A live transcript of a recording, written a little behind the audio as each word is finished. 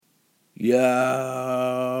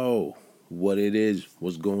Yo, what it is,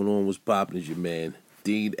 what's going on, what's poppin' is your man,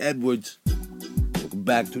 Dean Edwards. Welcome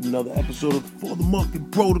back to another episode of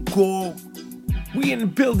FuthaMuckin Protocol. We in the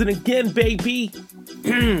building again, baby.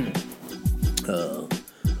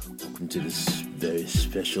 Welcome to this very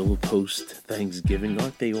special post-Thanksgiving.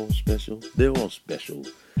 Aren't they all special? They're all special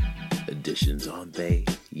editions, aren't they?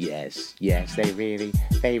 Yes, they really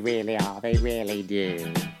are. They really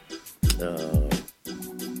do.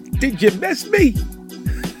 Did you miss me?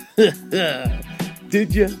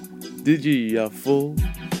 Did you? Y'all full?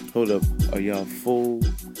 Hold up. Are y'all full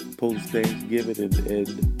post-Thanksgiving and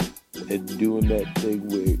doing that thing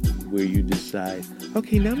where you decide,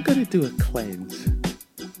 okay, now I'm going to do a cleanse.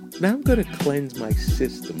 Now I'm going to cleanse my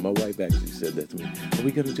system. My wife actually said that to me. Are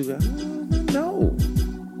we going to do that? No.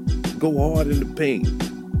 Go hard in the paint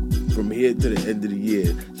from here to the end of the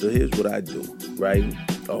year. So here's what I do, right?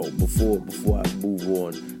 Oh, before I move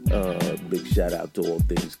on, big shout out to All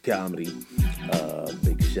Things Comedy.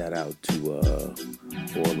 Big shout out to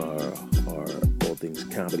all our All Things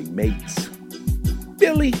Comedy mates.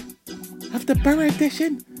 Billy, after Burr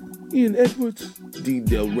Edition, Ian Edwards, Dean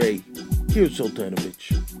Del Rey, here's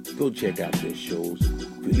Sultanovich. Go check out their shows.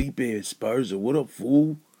 Felipe Esparza, what up,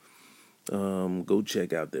 fool? Go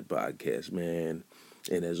check out their podcast, man.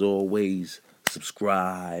 And as always,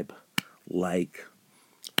 subscribe, like,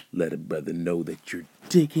 let a brother know that you're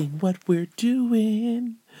digging what we're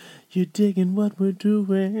doing. You're digging what we're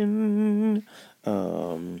doing.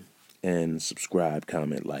 And subscribe,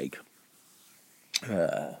 comment, like.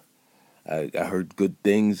 I heard good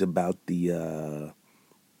things about the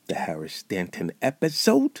Harris Stanton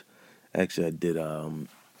episode. Actually, I did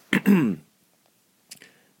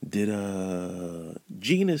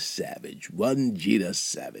Gina Savage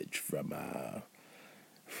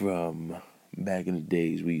from back in the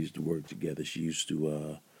days we used to work together. She used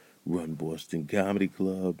to run Boston Comedy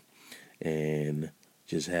Club and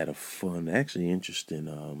just had a fun, actually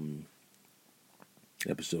interesting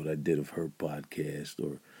episode I did of her podcast,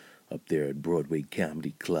 or up there at Broadway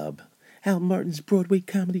Comedy Club. Al Martin's Broadway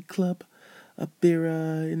Comedy Club up there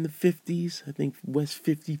in the 50s, I think West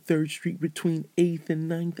 53rd Street between 8th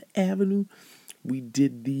and 9th Avenue. We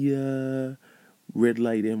did the Red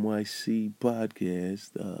Light NYC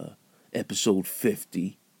podcast, episode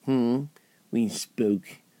 50. We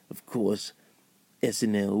spoke, of course,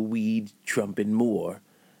 SNL, weed, Trump, and more.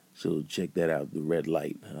 So check that out, the Red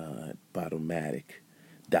Light at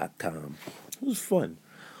Podomatic.com. It was fun.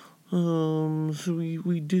 So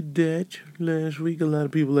we did that last week. A lot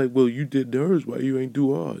of people like, well, you did hers, why you ain't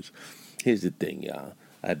do ours? Here's the thing, y'all.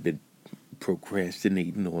 I've been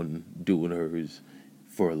procrastinating on doing hers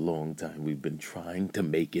for a long time. We've been trying to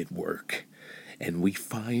make it work. And we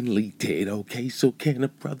finally did. Okay, so can a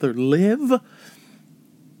brother live?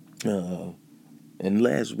 And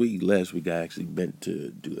last week I actually meant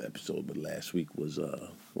to do the episode, but last week was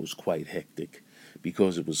quite hectic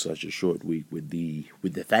because it was such a short week with the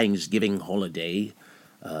Thanksgiving holiday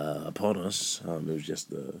upon us. It was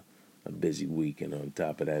just a busy week, and on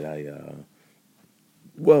top of that,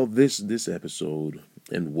 this episode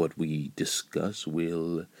and what we discuss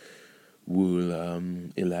will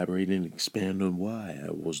elaborate and expand on why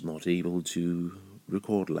I was not able to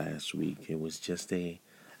record last week. It was just a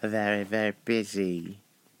very, very busy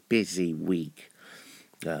week.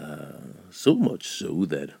 So much so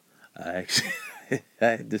that I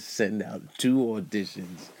had to send out 2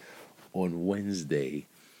 auditions on Wednesday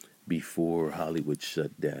before Hollywood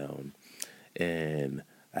shut down. And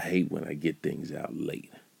I hate when I get things out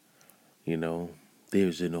late. You know,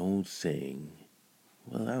 there's an old saying.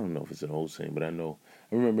 Well, I don't know if it's an old saying, but I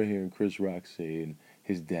remember hearing Chris Rock saying,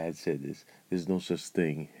 his dad said this: there's no such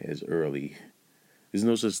thing as early. There's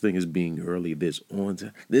no such thing as being early. There's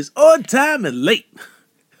on time and late.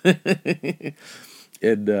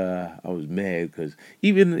 And I was mad because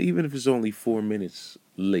even if it's only 4 minutes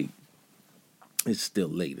late, it's still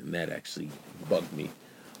late, and that actually bugged me.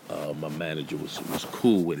 My manager was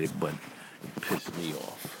cool with it, but it pissed me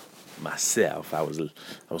off myself. I was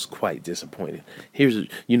quite disappointed. You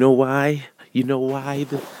know why the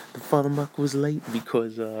FuthaMuck was late?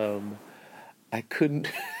 Because I couldn't.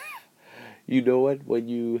 You know what? When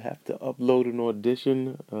you have to upload an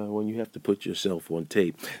audition, when you have to put yourself on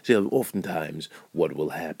tape. See, oftentimes what will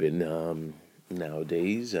happen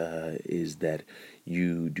nowadays is that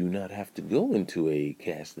you do not have to go into a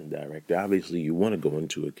casting director. Obviously, you want to go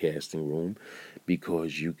into a casting room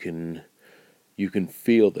because you can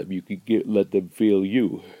feel them. You can let them feel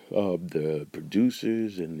you. The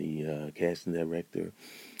producers and the casting director.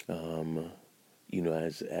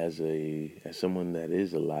 As someone that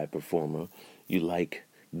is a live performer, you like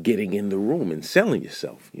getting in the room and selling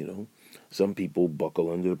yourself. Some people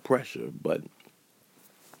buckle under the pressure, but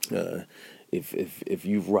if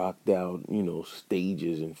you've rocked out,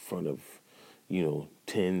 stages in front of,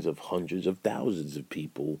 tens of hundreds of thousands of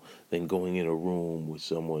people, then going in a room with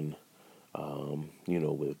someone,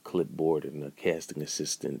 with a clipboard and a casting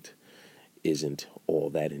assistant isn't all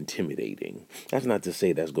that intimidating. That's not to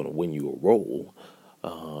say that's going to win you a role,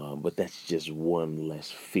 but that's just one less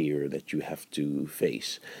fear that you have to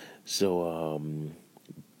face. So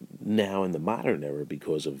now in the modern era,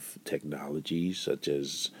 because of technology such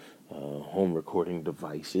as home recording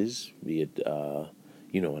devices, be it an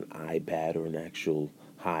iPad or an actual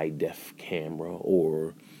high def camera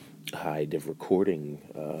or high def recording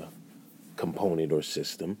component or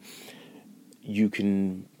system, you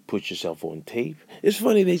can put yourself on tape. It's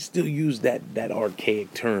funny they still use that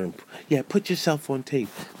archaic term. Yeah, put yourself on tape.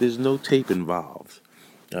 There's no tape involved,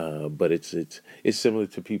 but it's similar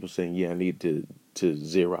to people saying, "Yeah, I need to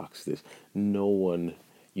Xerox this." No one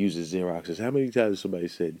uses Xeroxes. How many times somebody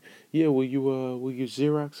said, "Yeah, will you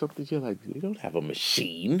Xerox something?" You're like, "We don't have a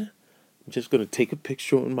machine. I'm just gonna take a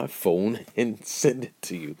picture on my phone and send it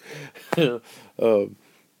to you."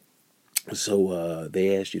 So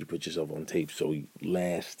they asked you to put yourself on tape. So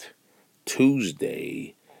last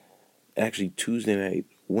Tuesday, actually Tuesday night,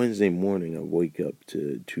 Wednesday morning, I wake up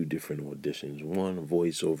to two different auditions. One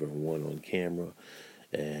voiceover and one on camera.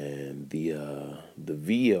 And the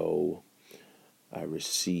VO I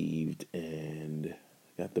received and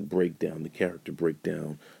got the character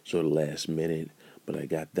breakdown, sort of last minute. But I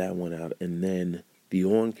got that one out. And then the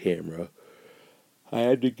on camera, I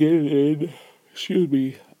had to get it in. Excuse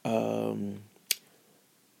me.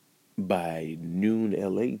 By noon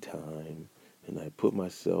LA time, and I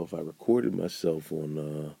recorded myself on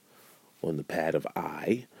the pad of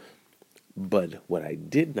I. But what I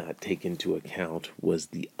did not take into account was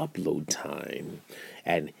the upload time.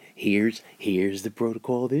 And here's the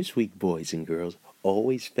protocol this week, boys and girls.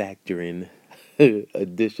 Always factor in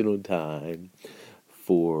additional time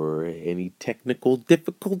for any technical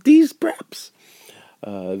difficulties, perhaps.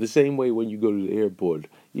 The same way when you go to the airport,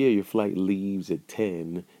 your flight leaves at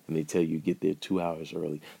 10 and they tell you get there 2 hours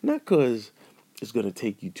early. Not because it's going to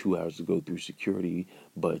take you 2 hours to go through security,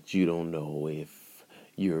 but you don't know if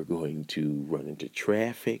you're going to run into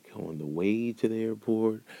traffic on the way to the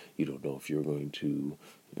airport. You don't know if you're going to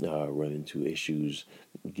run into issues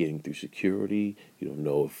getting through security. You don't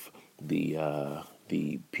know if the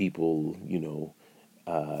people,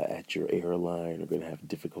 at your airline are going to have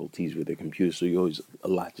difficulties with their computer, so you always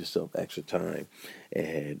allot yourself extra time.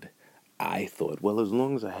 And I thought, well, as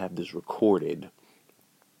long as I have this recorded,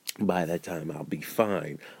 by that time I'll be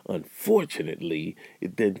fine. Unfortunately,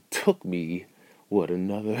 it then took me,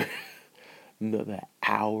 another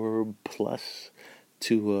hour plus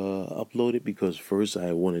to upload it, because first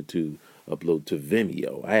I wanted to upload to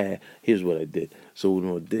Vimeo. Here's what I did. So in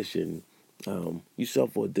audition, you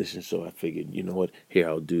self-audition, so I figured, you know what,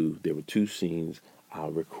 there were 2 scenes,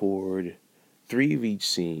 I'll record 3 of each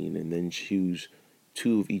scene, and then choose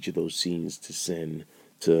 2 of each of those scenes to send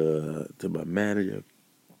to my manager,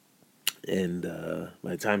 and by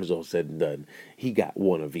the time it's all said and done, he got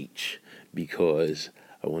 1 of each, because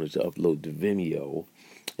I wanted to upload to Vimeo,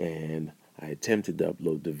 and I attempted to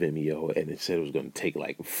upload to Vimeo, and it said it was going to take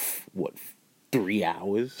 3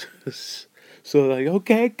 hours. So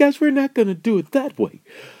okay, I guess we're not going to do it that way.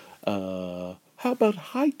 How about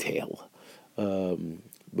Hightail?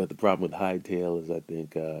 But the problem with Hightail is I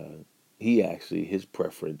think his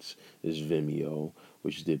preference is Vimeo,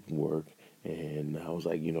 which didn't work. And I was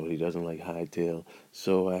like, he doesn't like Hightail.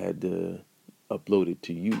 So I had to upload it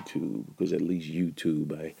to YouTube, because at least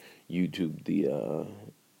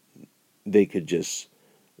they could just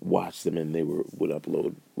watch them and would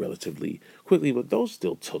upload relatively quickly. But those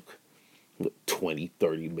still took 20,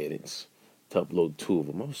 30 minutes to upload 2 of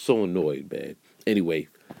them. I was so annoyed, man. Anyway,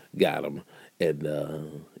 got them. And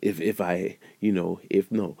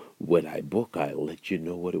when I book, I'll let you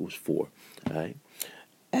know what it was for. All right.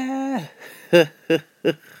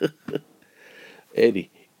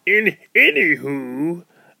 Anywho,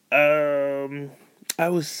 I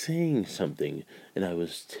was saying something and I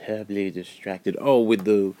was terribly distracted. Oh, with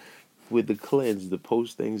the cleanse, the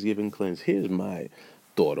post Thanksgiving cleanse. Here's my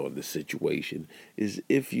thought on the situation: is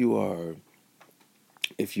if you're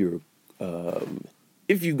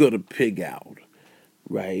gonna pig out,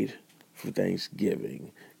 right, for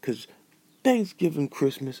Thanksgiving, because Thanksgiving,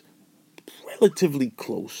 Christmas, relatively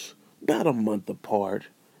close, about a month apart.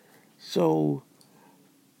 So,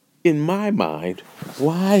 in my mind,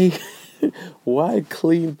 why why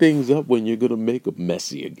clean things up when you're gonna make them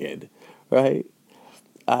messy again, right?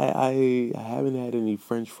 I haven't had any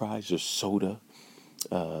French fries or soda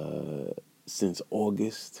since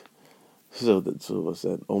August. So what's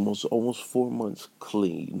that? Almost 4 months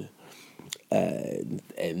clean.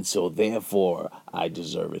 And so therefore I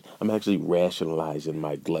deserve it. I'm actually rationalizing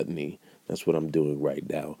my gluttony. That's what I'm doing right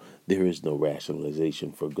now. There is no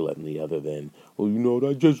rationalization for gluttony other than, well,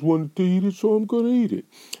 I just wanted to eat it, so I'm gonna eat it.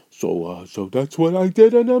 So that's what I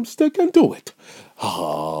did, and I'm sticking to it.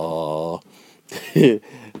 Ah, I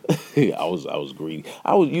was greedy.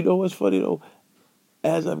 What's funny though?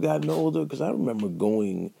 As I've gotten older, because I remember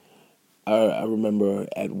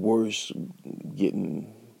at worst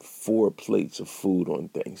getting 4 plates of food on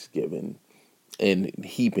Thanksgiving and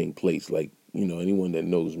heaping plates. Like, anyone that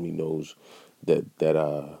knows me knows that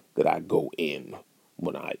I go in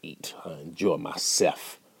when I eat. I enjoy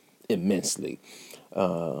myself immensely.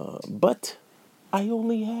 But I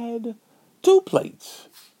only had 2 plates.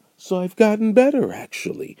 So I've gotten better,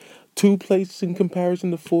 actually. 2 plates in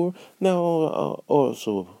comparison to 4. Now,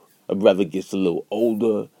 also, a brother gets a little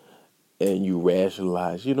older and you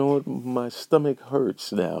rationalize, you know what, my stomach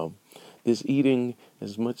hurts now. This eating,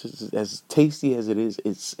 as much as tasty as it is,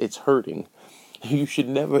 it's hurting. You should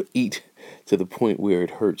never eat to the point where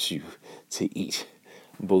it hurts you to eat,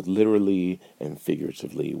 both literally and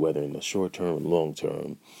figuratively, whether in the short term and long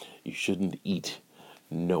term. You shouldn't eat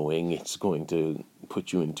knowing it's going to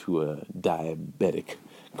put you into a diabetic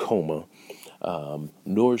coma,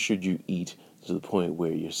 nor should you eat to the point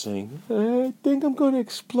where you're saying, I think I'm going to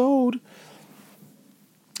explode.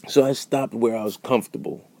 So I stopped where I was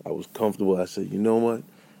comfortable. I said, you know what?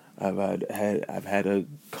 I've had a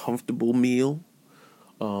comfortable meal.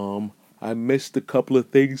 I missed a couple of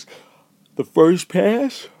things. The first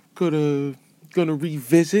pass, gonna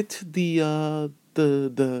revisit the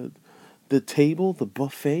table, the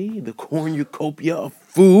buffet, the cornucopia of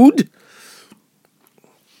food,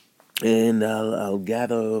 and I'll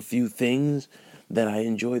gather a few things that I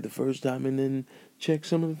enjoyed the first time, and then check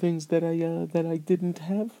some of the things that I didn't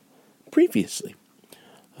have previously.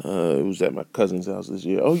 It was at my cousin's house this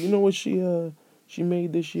year. Oh, you know what she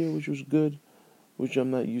made this year, which was good, which I'm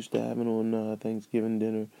not used to having on Thanksgiving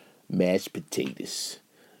dinner? Mashed potatoes.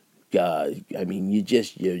 God, I mean, you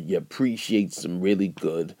appreciate some really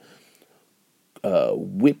good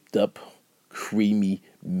whipped up, creamy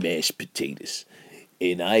mashed potatoes,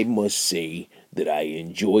 and I must say that I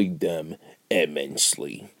enjoyed them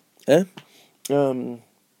immensely. Huh? Um,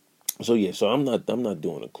 so I'm not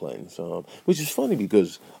doing a cleanse, which is funny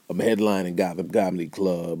because I'm headlining Gotham Comedy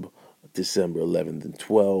Club December 11th and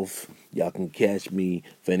 12th. Y'all can catch me,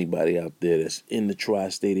 for anybody out there that's in the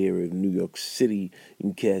tri-state area of New York City. You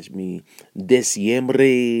can catch me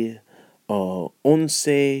Diciembre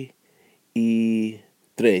 11 y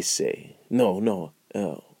 13. No, 11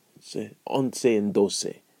 and 12.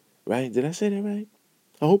 Right? Did I say that right?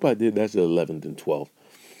 I hope I did. That's the 11th and 12th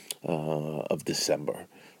of December.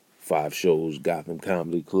 5 shows, Gotham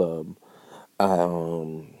Comedy Club.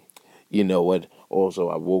 Um, you know what? Also,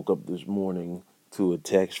 I woke up this morning to a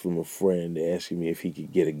text from a friend asking me if he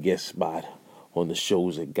could get a guest spot on the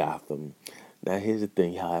shows at Gotham. Now, here's the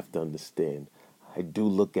thing y'all have to understand. I do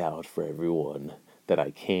look out for everyone that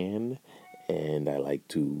I can, and I like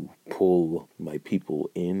to pull my people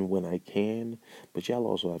in when I can. But y'all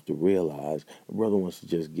also have to realize a brother wants to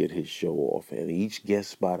just get his show off, and each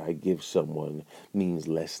guest spot I give someone means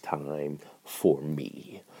less time for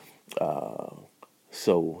me.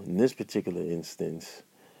 So in this particular instance,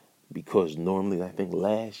 because normally I think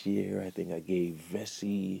last year I gave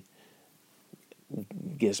Vessi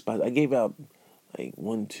guest spots. I gave out like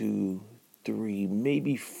 1, 2, 3,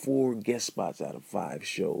 maybe 4 guest spots out of 5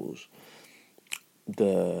 shows.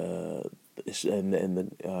 The and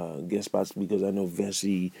the guest spots, because I know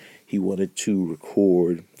Vessi, he wanted to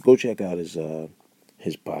record. Go check out his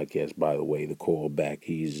podcast, by the way, the call back.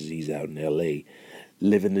 He's out in LA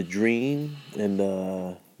living the dream, and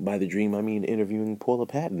by the dream I mean interviewing Paula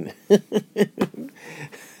Patton.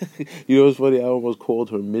 What's funny? I almost called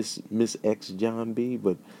her Miss X John B,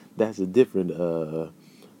 but that's a different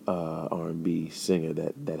R&B singer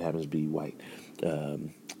that happens to be white.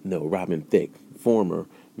 No, Robin Thicke, former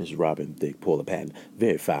Miss Robin Thicke, Paula Patton,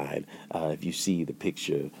 very fine. If you see the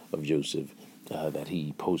picture of Joseph that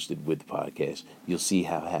he posted with the podcast, you'll see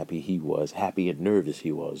how happy and nervous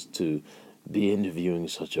he was to be interviewing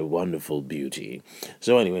such a wonderful beauty.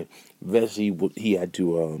 So anyway, Vessi, he had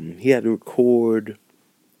to record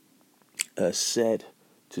a set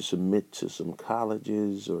to submit to some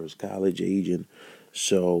colleges or his college agent.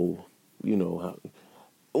 So,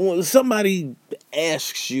 when somebody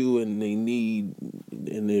asks you and they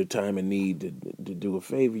in their time of need to do a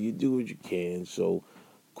favor, you do what you can. So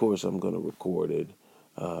course, I'm going to record it.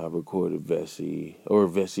 I recorded Vessi, or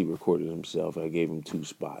Vessi recorded himself. I gave him 2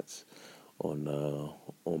 spots on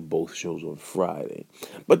both shows on Friday,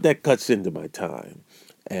 but that cuts into my time,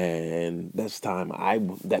 and that's time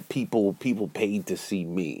that people paid to see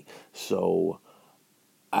me. So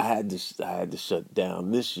I had to shut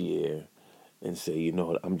down this year and say, you know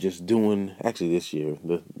what, I'm just doing. Actually, this year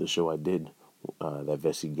the show I did that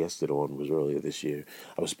Vessi guested on was earlier this year.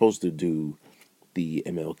 I was supposed to do the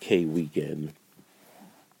MLK weekend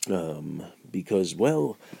because,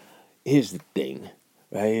 well, here's the thing,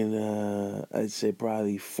 right? And I'd say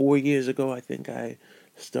probably 4 years ago, I think I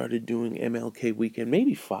started doing MLK weekend,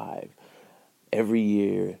 maybe 5. Every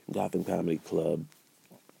year, Gotham Comedy Club,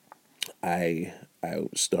 I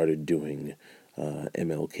started doing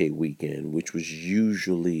MLK weekend, which was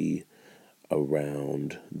usually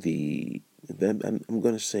around I'm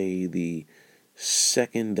going to say the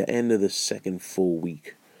end of the second full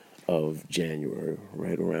week of January,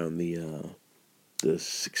 right around the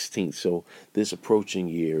 16th. So this approaching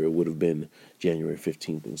year, it would have been January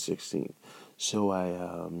 15th and 16th. So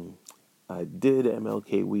I did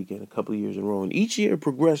MLK weekend a couple of years in a row, and each year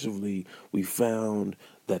progressively we found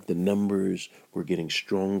that the numbers were getting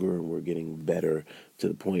stronger and were getting better to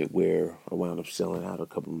the point where I wound up selling out a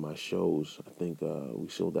couple of my shows. I think we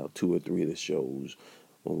sold out 2 or 3 of the shows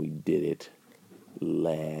when we did it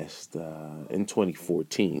last in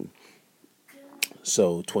 2014.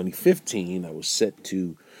 So 2015, I was set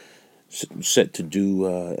to do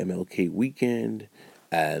MLK weekend,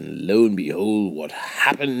 and lo and behold, what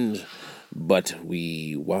happened? But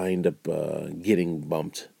we wind up getting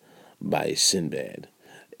bumped by Sinbad,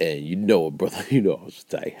 and you know, brother, you know I was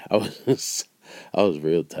tight. I was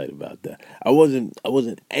real tight about that. I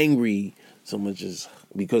wasn't angry so much as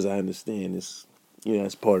because I understand it's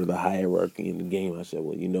that's part of the hierarchy in the game. I said,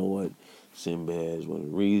 well, you know what, Sinbad is one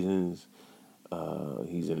of the reasons.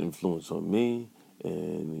 He's an influence on me,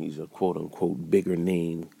 and he's a quote-unquote bigger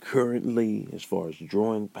name currently as far as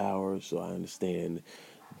drawing power, so I understand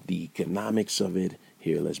the economics of it.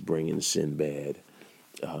 Here, let's bring in Sinbad.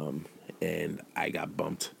 And I got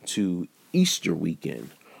bumped to Easter weekend,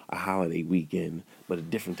 a holiday weekend, but a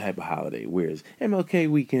different type of holiday. Whereas MLK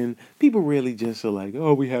weekend, people really just are like,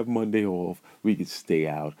 oh, we have Monday off. We could stay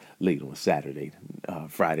out late on Saturday,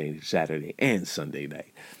 Friday, Saturday, and Sunday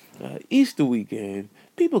night. Easter weekend,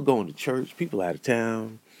 people going to church, people out of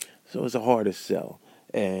town, so it's a harder sell.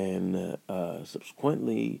 And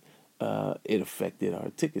subsequently, it affected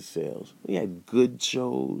our ticket sales. We had good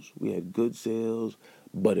shows, we had good sales,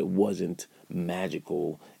 but it wasn't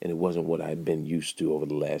magical, and it wasn't what I'd been used to over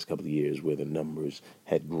the last couple of years where the numbers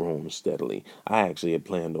had grown steadily. I actually had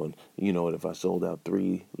planned on, if I sold out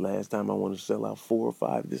 3 last time, I want to sell out 4 or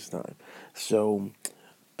 5 this time. So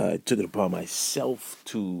I took it upon myself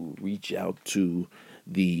to reach out to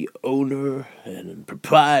the owner and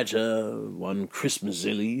proprietor, one Chris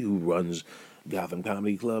Mazzilli, who runs Gotham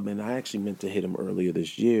Comedy Club, and I actually meant to hit him earlier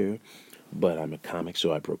this year, but I'm a comic,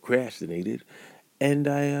 so I procrastinated, and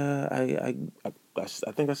I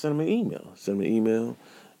think I sent him an email.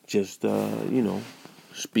 Just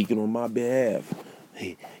speaking on my behalf.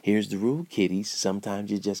 Hey, here's the rule, kiddies.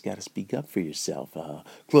 Sometimes you just gotta speak up for yourself.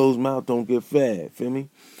 Closed mouth don't get fed. Feel me?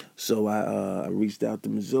 So I reached out to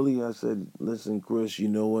Mazzilli. I said, "Listen, Chris. You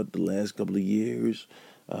know what? The last couple of years,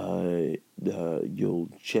 you'll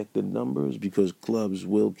check the numbers because clubs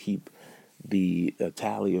will keep the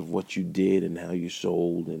tally of what you did and how you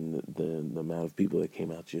sold and the amount of people that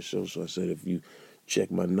came out to your show." So I said, if you check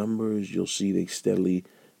my numbers, you'll see they steadily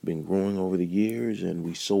been growing over the years, and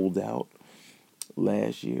we sold out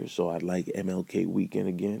last year. So I'd like MLK weekend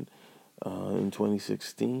again in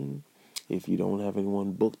 2016. If you don't have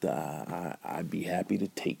anyone booked, I'd be happy to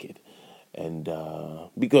take it. And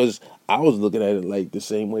because I was looking at it like the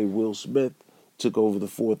same way Will Smith took over the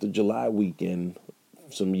 4th of July weekend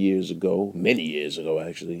some years ago, many years ago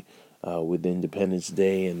actually, with Independence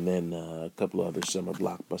Day and then a couple of other summer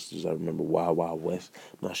blockbusters. I remember Wild Wild West.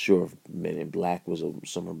 I'm not sure if Men in Black was a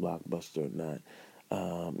summer blockbuster or not.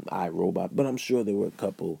 iRobot, but I'm sure there were a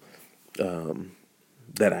couple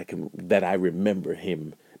that I remember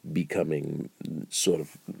him becoming sort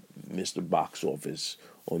of Mr. Box Office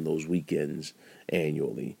on those weekends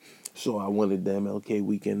annually. So I wanted the MLK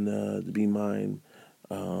weekend to be mine.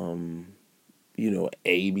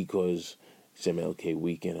 Because it's MLK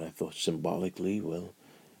weekend, I thought symbolically, well,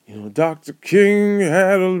 Dr. King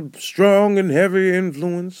had a strong and heavy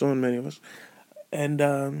influence on many of us. And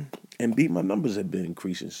B, my numbers had been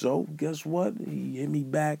increasing. So guess what? He hit me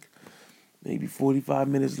back maybe 45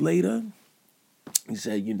 minutes later. He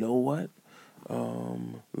said, you know what?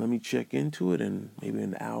 Let me check into it, and maybe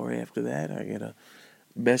an hour after that, I get a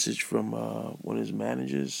message from one of his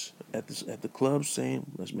managers at the club saying,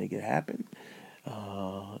 "Let's make it happen."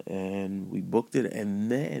 And we booked it,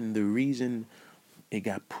 and then the reason it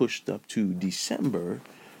got pushed up to December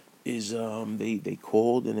is they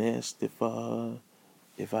called and asked if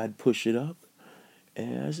I'd push it up,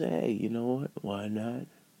 and I said, "Hey, you know what? Why not?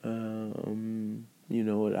 You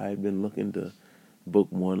know what? I've been looking to book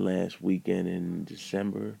one last weekend in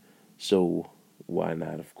December, so why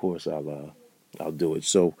not? Of course, I'll do it."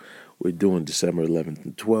 So we're doing December 11th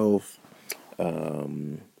and 12th.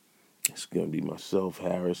 It's gonna be myself,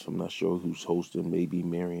 Harris. I'm not sure who's hosting. Maybe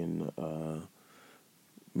Marion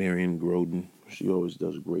Groden. She always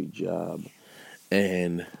does a great job.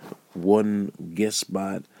 And one guest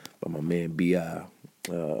spot by my man Bi.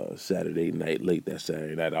 Saturday night, late that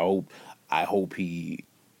Saturday night. I hope he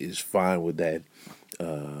is fine with that,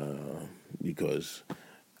 because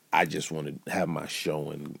I just want to have my show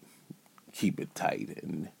and keep it tight.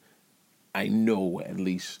 And I know at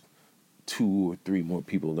least 2 or 3 more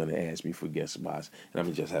people are going to ask me for guest spots, and I'm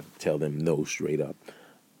going to just have to tell them no straight up.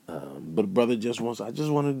 But brother I just want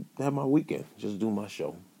to have my weekend, just do my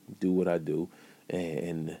show, do what I do,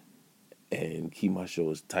 and keep my show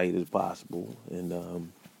as tight as possible.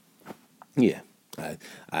 And yeah,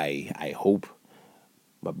 I hope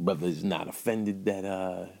my brother is not offended that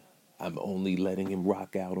I'm only letting him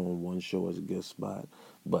rock out on one show as a guest spot,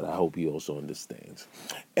 but I hope he also understands.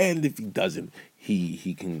 And if he doesn't,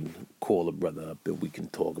 he can call a brother up and we can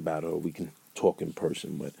talk about it, or we can talk in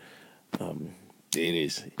person. But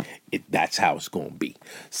that's how it's gonna be.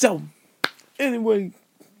 So anyway,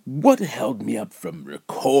 what held me up from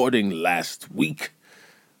recording last week?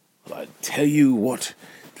 I tell you what,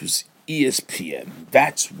 it was ESPN.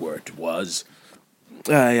 That's where it was.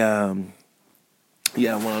 I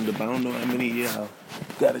wound up. I don't know how many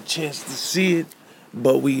got a chance to see it,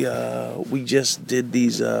 but we just did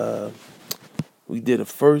these. We did a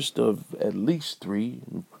first of at least 3,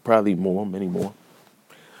 probably more, many more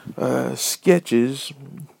sketches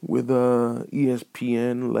with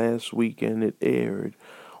ESPN last weekend. It aired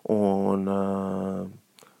on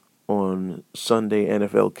Sunday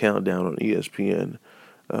NFL Countdown on ESPN.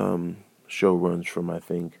 Show runs from, I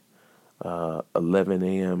think, 11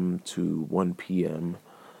 a.m. to 1 p.m.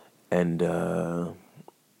 And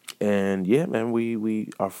yeah, man, we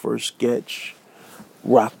our first sketch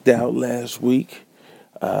rocked out last week.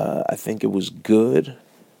 I think it was good.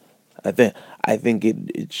 I think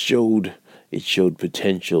it showed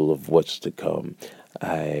potential of what's to come.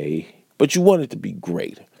 But you want it to be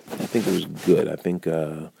great. I think it was good. I think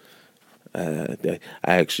I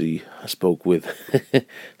actually spoke with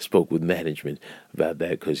spoke with management about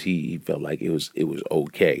that, because he felt like it was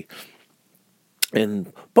okay.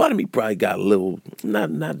 And part of me probably got a little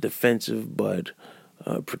not defensive, but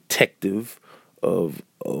protective of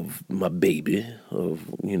my baby, of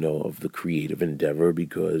the creative endeavor,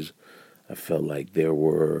 because I felt like there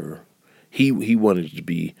were he wanted it to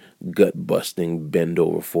be gut busting, bend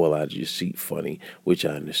over, fall out of your seat funny, which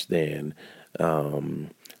I understand.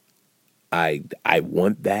 I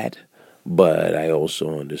want that, but I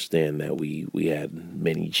also understand that we had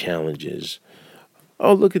many challenges.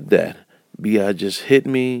 Oh, look at that. B.I. just hit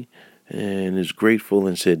me and is grateful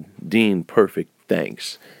and said, "Dean, perfect,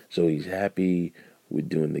 thanks." So he's happy with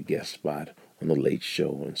doing the guest spot on the Late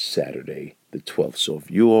Show on Saturday the 12th. So if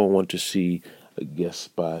you all want to see a guest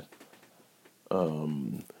spot, so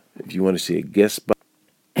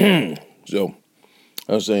I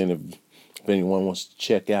was saying, if anyone wants to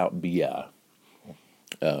check out B.I.,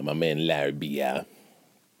 my man Larry B.I.,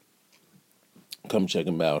 come check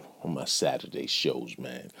him out on my Saturday shows,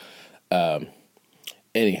 man.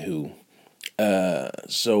 Anywho,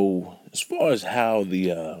 so as far as how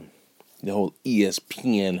the whole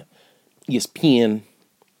ESPN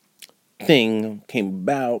thing came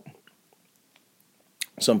about,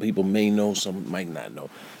 some people may know, some might not know.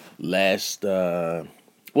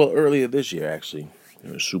 Earlier this year, actually,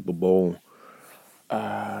 the Super Bowl,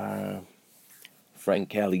 Frank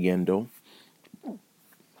Caliendo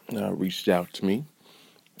reached out to me.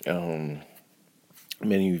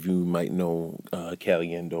 Many of you might know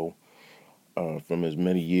Caliendo from his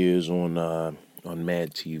many years on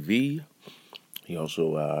Mad TV. He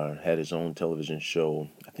also had his own television show,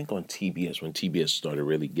 I think on TBS, when TBS started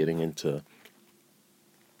really getting into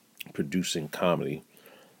producing comedy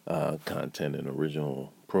content and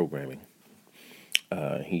original programming.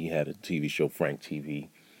 He had a TV show, Frank TV.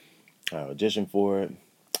 Auditioned for it.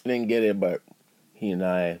 I didn't get it, but he and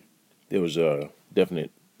I, there was a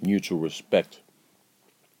definite mutual respect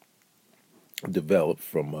developed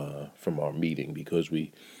from our meeting, because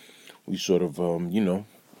we sort of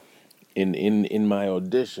in my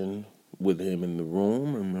audition with him in the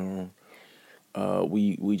room, and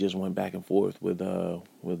we just went back and forth with a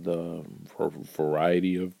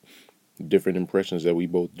variety of different impressions that we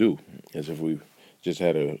both do, as if we just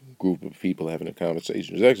had a group of people having a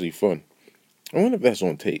conversation. It was actually fun. I wonder if that's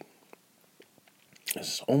on tape.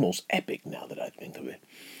 It's almost epic now that I think of it.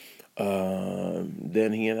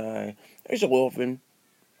 Then he and I, every so often,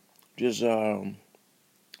 just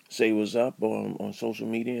say what's up on social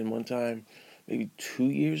media. And one time, maybe 2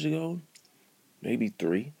 years ago, maybe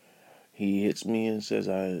three, he hits me and says,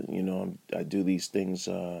 I do these things,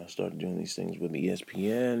 started doing these things with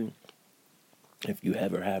ESPN. If you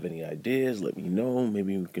ever have any ideas, let me know.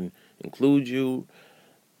 Maybe we can include you.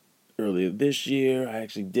 Earlier this year, I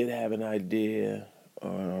actually did have an idea.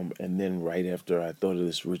 And then right after I thought of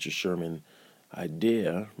this Richard Sherman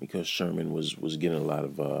idea, because Sherman was getting a lot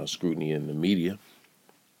of scrutiny in the media,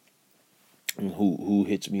 and who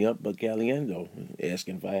hits me up but Caliendo,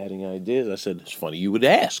 asking if I had any ideas. I said, it's funny you would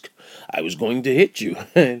ask. I was going to hit you.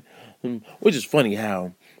 Which is funny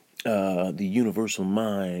how the universal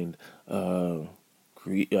mind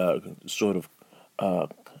sort of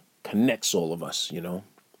connects all of us,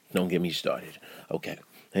 Don't get me started. Okay.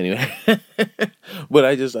 Anyway, but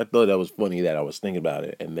I thought that was funny that I was thinking about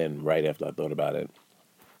it, and then right after I thought about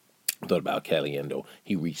Caliendo,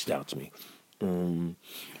 he reached out to me.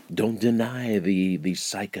 Don't deny the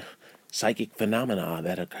psychic phenomena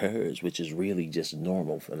that occurs, which is really just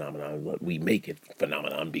normal phenomenon, but we make it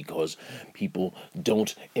phenomenon because people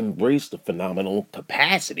don't embrace the phenomenal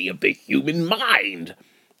capacity of the human mind.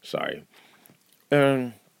 Sorry.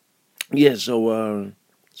 Yeah, so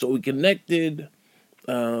we connected.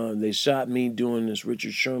 They shot me doing this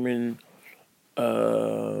Richard Sherman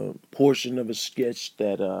portion of a sketch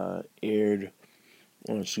that aired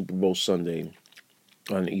on Super Bowl Sunday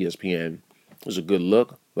on ESPN. It was a good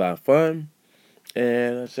look, a lot of fun.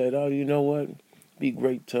 And I said, oh, you know what? Be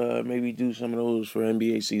great to maybe do some of those for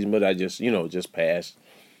NBA season. But I just passed.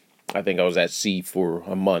 I think I was at C for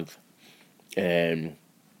a month and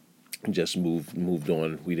just moved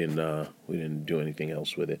on. We didn't do anything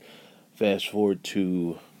else with it. Fast forward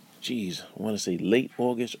to, I want to say late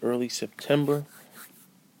August, early September.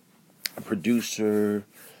 Producer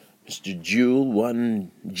Mr. Jewel,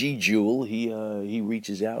 one G Jewel, he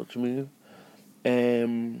reaches out to me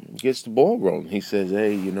and gets the ball rolling. He says,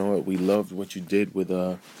 hey, you know what? We loved what you did with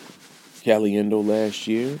Caliendo last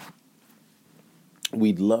year.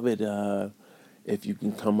 We'd love it if you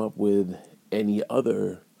can come up with any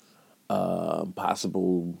other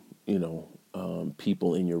possible,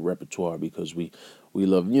 people in your repertoire, because we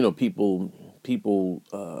love, people.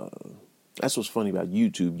 That's what's funny about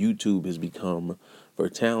YouTube. YouTube has become, for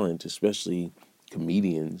talent, especially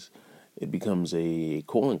comedians, it becomes a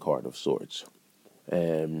calling card of sorts.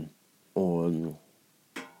 And on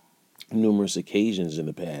numerous occasions in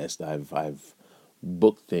the past, I've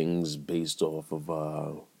booked things based off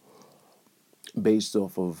of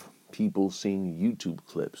people seeing YouTube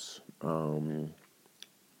clips.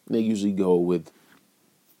 They usually go with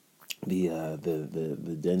the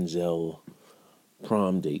Denzel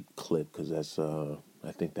prom date clip, because that's I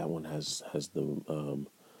think that one has the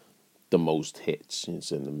most hits.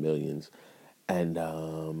 It's in the millions. And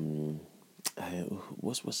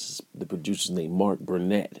what's the producer's name? Mark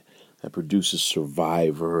Burnett, that produces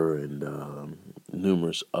Survivor and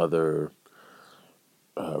numerous other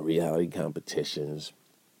reality competitions.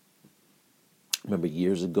 Remember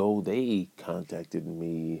years ago they contacted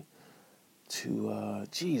me to I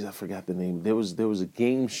forgot the name. There was a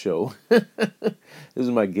game show. This is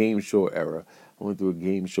my game show era. I went through a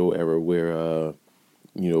game show era where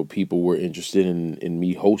people were interested in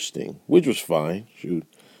me hosting, which was fine. Shoot,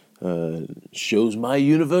 shows my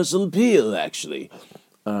universal appeal, actually.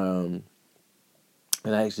 And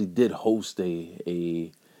I actually did host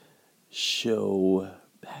a show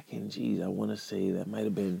back in, I want to say that might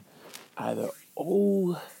have been either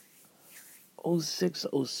 06,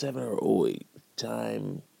 07, or 08.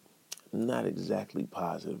 Time, not exactly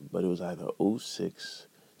positive, but it was either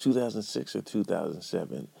 2006 or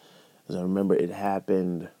 2007. As I remember, it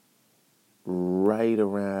happened right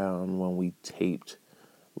around when we taped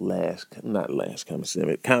Comics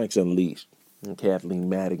Unleashed. And Kathleen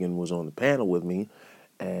Madigan was on the panel with me,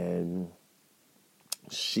 and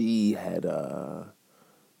she had done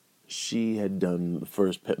the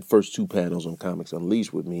first two panels on Comics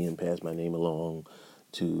Unleashed with me and passed my name along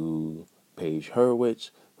to Paige Hurwitz,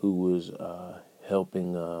 who was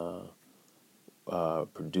helping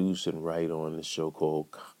produce and write on this show called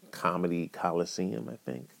Comedy Coliseum, I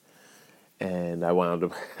think. and I wound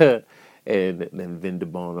up, and then Vin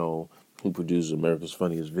DeBono, who produces America's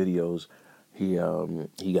Funniest Videos, he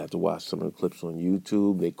got to watch some of the clips on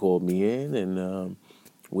YouTube. They called me in, and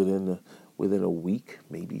within a week,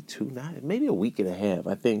 maybe maybe a week and a half.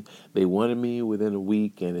 I think they wanted me within a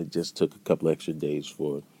week, and it just took a couple extra days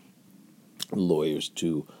for lawyers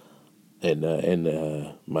to and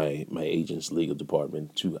my agent's legal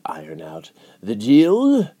department to iron out the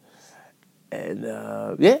deal. And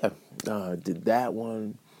did that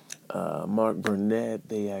one. Mark Burnett,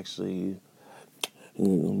 they actually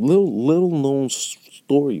little known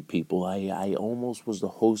story, people. I almost was the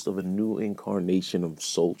host of a new incarnation of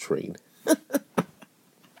Soul Train.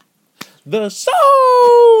 The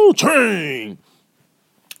Soul Train,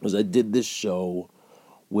 because I did this show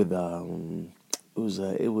with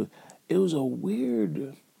it was a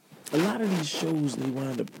weird. A lot of these shows they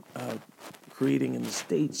wound up creating in the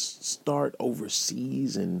States start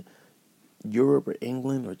overseas in Europe or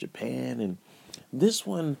England or Japan, and this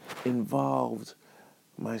one involved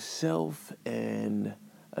myself and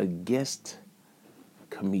a guest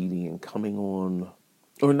comedian coming on,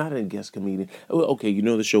 or not a guest comedian. Okay, you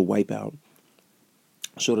know the show Wipeout?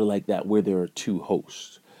 Sort of like that, where there are two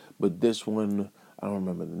hosts. But this one, I don't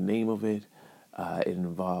remember the name of it. It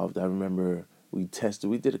involved, I remember we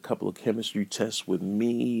did a couple of chemistry tests with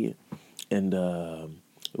me, and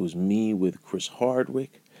it was me with Chris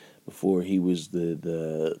Hardwick before he was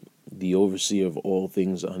the overseer of all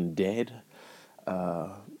things undead.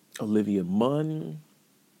 Olivia Munn,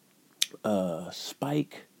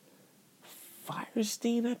 Spike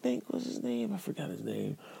Firestein, I think was his name. I forgot his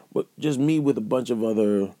name. But just me with a bunch of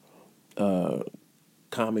other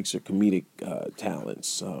comics or comedic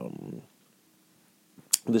talents.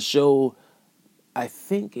 The show, I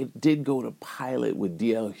think it did go to pilot with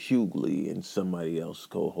D.L. Hughley and somebody else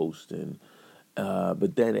co-hosting.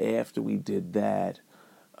 But then after we did that,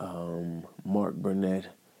 Mark Burnett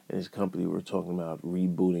and his company were talking about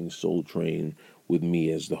rebooting Soul Train with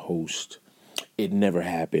me as the host. It never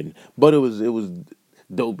happened, but it was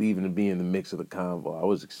dope even to be in the mix of the convo. I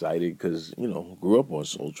was excited because, grew up on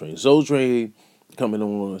Soul Train. Soul Train coming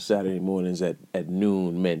on Saturday mornings at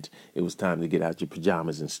noon meant it was time to get out your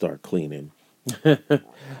pajamas and start cleaning.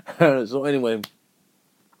 So anyway,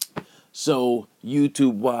 so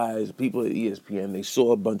YouTube-wise, people at ESPN, they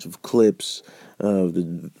saw a bunch of clips of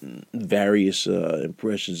the various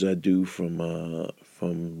impressions I do from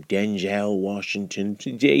Denzel Washington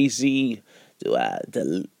to Jay-Z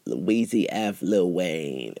to Weezy F. Lil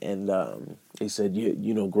Wayne, and they said,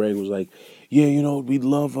 Greg was like, we'd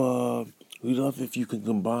love if you could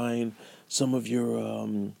combine some of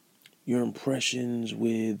your impressions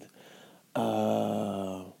with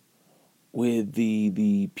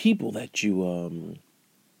the people that you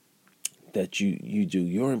do,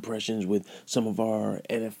 your impressions with some of our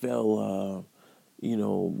NFL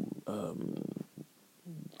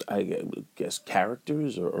I guess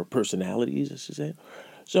characters or personalities, I should say.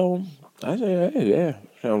 So I say, hey, yeah,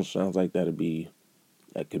 sounds like that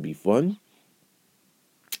could be fun.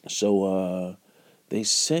 So they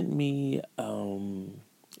sent me a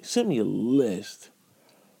list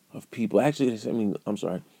of people. Actually, they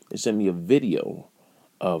sent me a video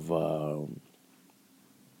of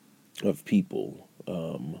people.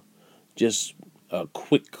 Just a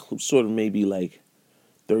quick, sort of maybe like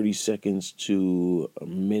 30 seconds to a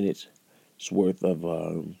minute's worth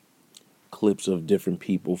of clips of different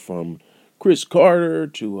people, from Cris Carter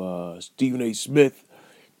to Stephen A. Smith,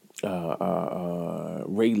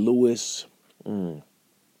 Ray Lewis. Who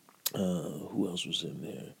else was in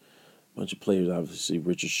there? A bunch of players, obviously.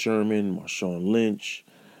 Richard Sherman, Marshawn Lynch.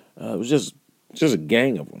 It was just a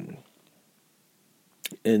gang of them.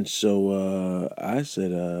 And so I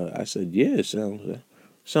said, yeah, it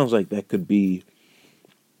sounds like that could be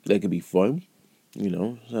fun.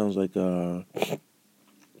 Sounds like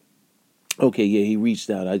okay, yeah, he reached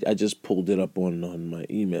out. I just pulled it up on my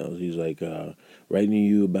emails. He's like, writing to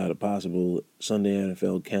you about a possible Sunday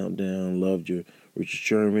NFL countdown. Loved your Richard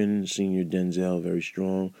Sherman, senior Denzel, very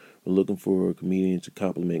strong. We're looking for a comedian to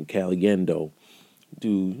compliment Caliendo.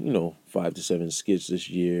 Do 5 to 7 skits this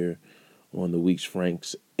year on the weeks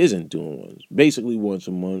Franks isn't doing ones. Basically once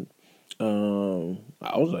a month. I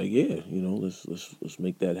was like, yeah, let's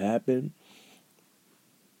make that happen.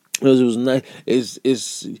 Because it was nice.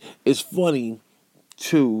 It's funny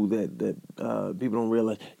too that people don't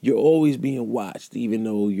realize you're always being watched, even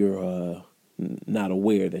though you're not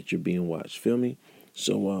aware that you're being watched. Feel me?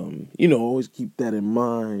 So always keep that in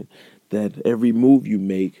mind. That every move you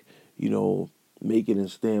make, make it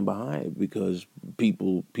and stand behind it, because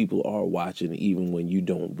people are watching even when you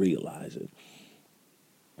don't realize it.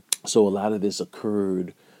 So a lot of this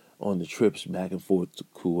occurred on the trips back and forth to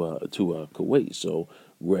Kuwait. So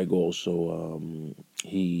Greg also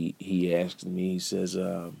he asked me. He says,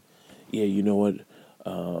 "Yeah, you know what?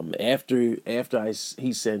 After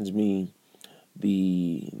he sends me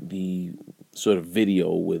the sort of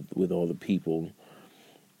video with all the people."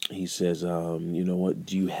 He says, "You know what?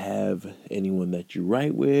 Do you have anyone that you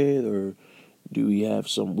write with, or do we have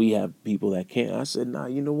some? We have people that can't." I said, "Nah,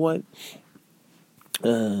 you know what?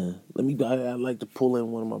 I'd like to pull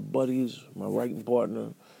in one of my buddies, my writing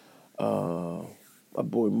partner, my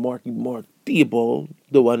boy Mark Theobald,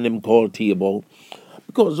 the one them called Theobald,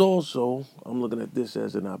 because also I'm looking at this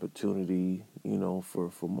as an opportunity, for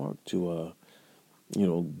Mark to,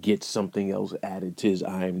 get something else added to his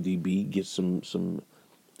IMDb, get some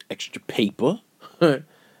extra paper,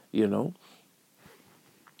 you know,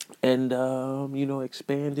 and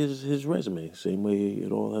expand his resume. Same way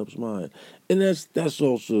it all helps mine, and that's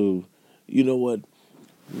also, you know what?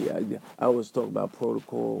 Yeah, I always talk about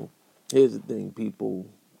protocol. Here's the thing, people.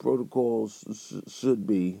 Protocols should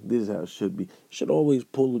be. This is how it should be. Should always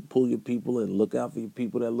pull your people and look out for your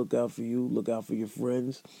people that look out for you. Look out for your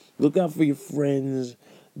friends. Look out for your friends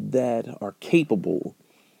that are capable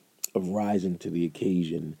of rising to the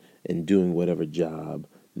occasion and doing whatever job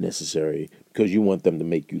necessary, because you want them to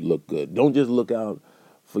make you look good. Don't just look out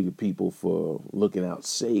for your people for looking out's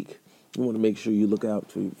sake. You want to make sure you look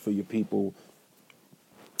out for your people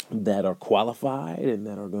that are qualified and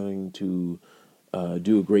that are going to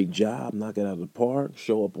do a great job, knock it out of the park,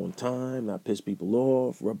 show up on time, not piss people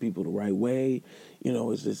off, rub people the right way.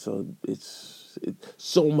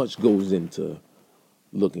 So much goes into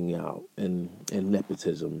looking out and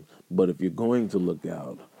nepotism. But if you're going to look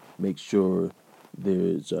out, make sure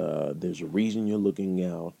there's a reason you're looking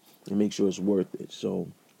out, and make sure it's worth it. So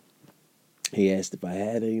he asked if I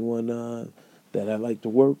had anyone that I like to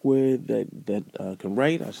work with that can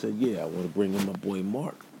write. I said, yeah, I want to bring in my boy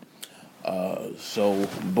Mark. So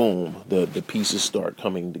boom, the pieces start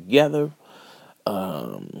coming together.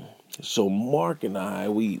 So Mark and I,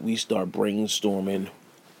 we start brainstorming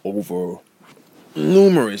over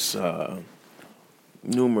numerous NFL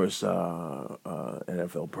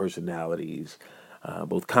personalities,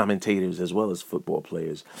 both commentators as well as football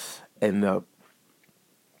players, and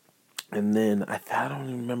then I don't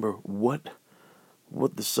even remember what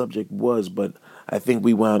the subject was, but I think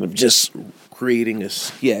we wound up just creating a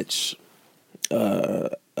sketch.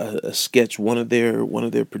 A sketch. One of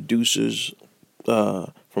their producers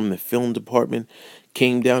from the film department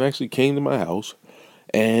came to my house,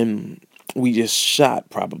 and we just shot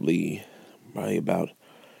probably about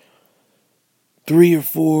 3 or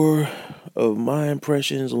 4 of my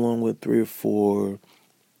impressions, along with 3 or 4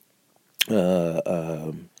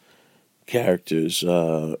 characters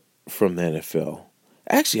from the NFL.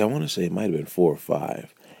 Actually, I want to say it might have been 4 or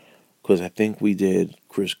 5, because I think we did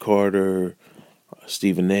Cris Carter,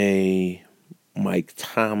 Stephen A., Mike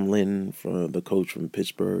Tomlin, from the coach from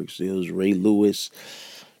Pittsburgh. There was Ray Lewis.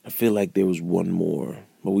 I feel like there was one more,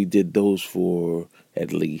 but we did those 4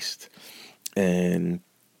 at least. And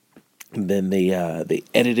then they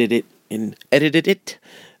edited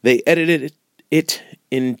it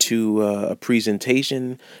into a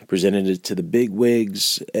presentation, presented it to the big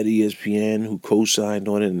wigs at ESPN, who co-signed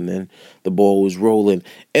on it, and then the ball was rolling.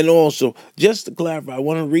 And also, just to clarify,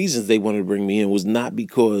 one of the reasons they wanted to bring me in was not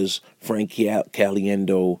because Frank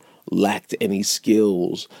Caliendo lacked any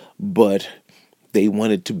skills, but they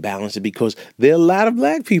wanted to balance it because there are a lot of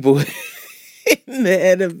black people in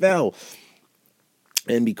the NFL.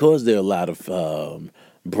 And because there are a lot of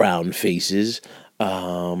brown faces,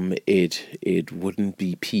 it wouldn't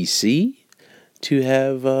be PC to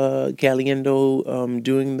have Caliendo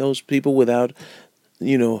doing those people without,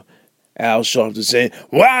 Al Sharpton saying,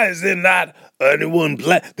 "Why is there not anyone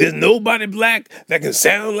black? There's nobody black that can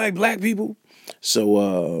sound like black people."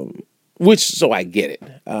 So, so I get it,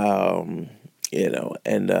 and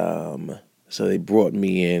so they brought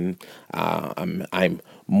me in. I'm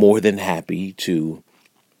more than happy to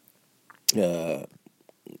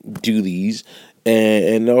do these,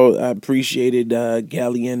 and I appreciated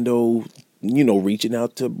Galliendo, reaching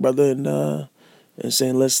out to brother and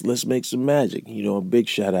saying let's make some magic. A big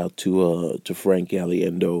shout out to Frank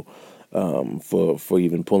Galliendo for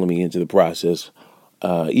even pulling me into the process,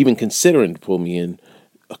 even considering to pull me in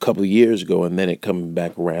a couple of years ago, and then it coming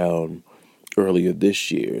back around earlier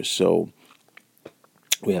this year. So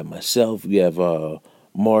we have myself, we have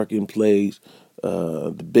Mark in place.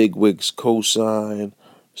 The big wigs co-sign.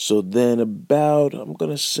 So then about, I'm going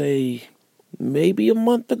to say maybe a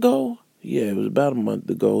month ago. Yeah, it was about a month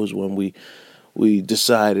ago is when we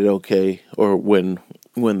decided, okay, or when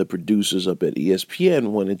when the producers up at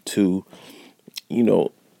ESPN wanted to,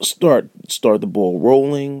 start the ball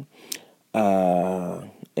rolling.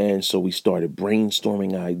 And so we started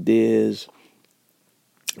brainstorming ideas.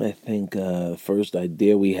 I think first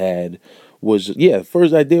idea we had was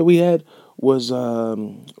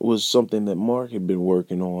something that Mark had been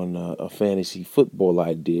working on, a fantasy football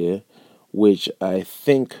idea, which I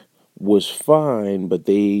think was fine, but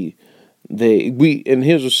we and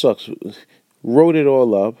here's what sucks. Wrote it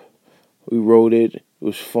all up. We wrote it. It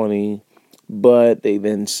was funny, but they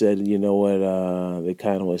then said, you know what? They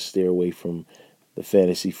kind of want to steer away from the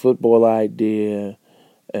fantasy football idea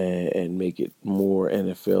and make it more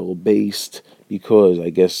NFL based, because I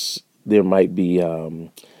guess there might be a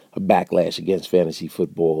backlash against fantasy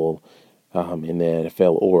football in the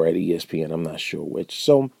NFL or at ESPN. I'm not sure which.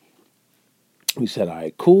 So we said, all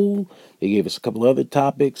right, cool. They gave us a couple other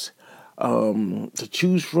topics to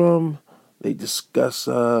choose from. They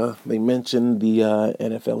they mentioned the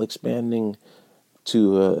NFL expanding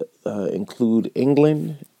to include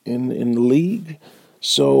England in the league.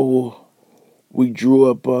 So we drew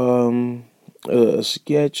up a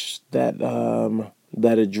sketch that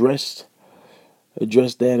addressed the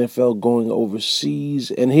NFL going overseas.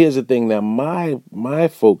 And here's the thing: now my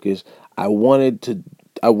focus, I wanted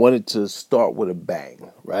to start with a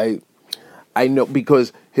bang, right? I know,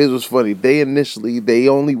 because here's what's funny: they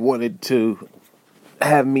only wanted to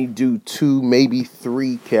have me do 2, maybe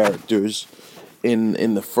 3 characters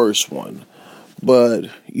in the first one. But,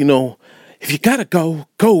 if you gotta go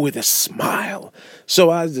with a smile. So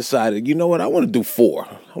I decided, you know what, I want to do 4.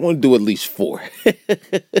 I want to do at least 4.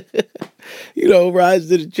 Rise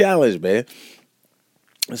to the challenge, man.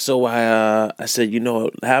 So I said,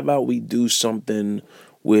 how about we do something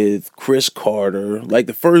with Cris Carter? Like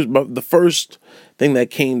the first thing that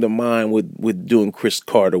came to mind with doing Cris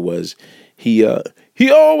Carter was he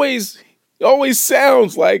always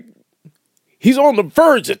sounds like he's on the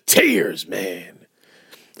verge of tears, man.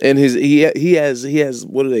 And he has,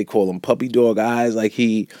 what do they call them? Puppy dog eyes. Like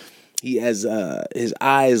he has his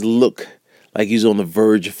eyes look like he's on the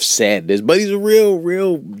verge of sadness, but he's a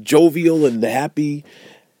real jovial and happy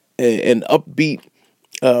and upbeat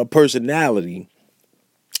personality.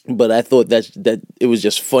 But I thought that it was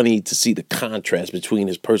just funny to see the contrast between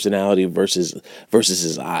his personality versus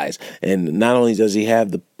his eyes. And not only does he have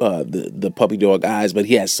the puppy dog eyes, but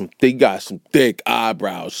he got some thick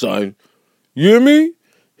eyebrows, son. You hear me?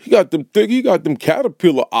 He got them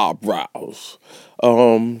caterpillar eyebrows.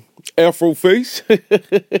 Afro face.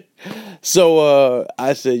 So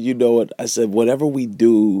I said, you know what? I said, whatever we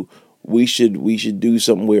do, we should do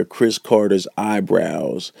something where Cris Carter's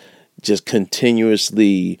eyebrows just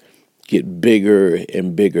continuously get bigger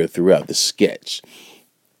and bigger throughout the sketch.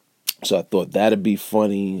 So I thought that'd be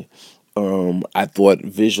funny. I thought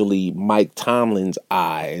visually Mike Tomlin's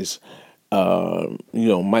eyes.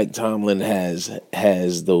 Mike Tomlin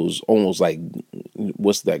has those almost like,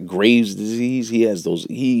 what's that, Graves' disease? He has those.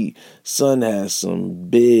 Son has some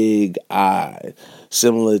big eyes,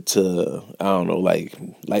 similar to, I don't know, like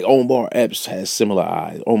Omar Epps has similar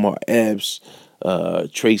eyes. Omar Epps,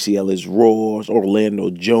 Tracy Ellis Ross,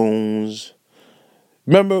 Orlando Jones.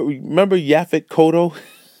 Remember Yaphet Kotto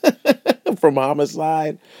from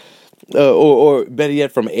Homicide, or better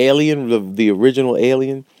yet, from Alien, the original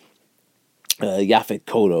Alien. Yaphet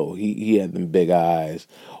Kotto, he had them big eyes.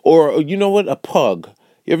 Or, you know what, a pug.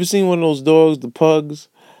 You ever seen one of those dogs, the pugs?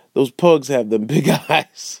 Those pugs have them big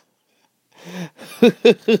eyes.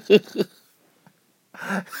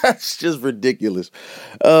 That's just ridiculous.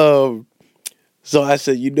 So I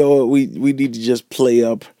said, you know what, we need to just play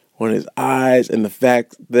up on his eyes and the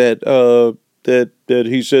fact that that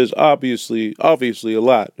he says obviously a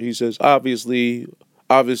lot. He says obviously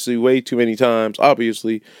way too many times,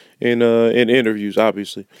 obviously, in interviews,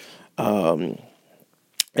 obviously. And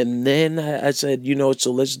then I said,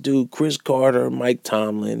 so let's do Cris Carter, Mike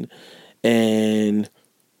Tomlin, and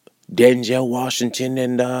Denzel Washington,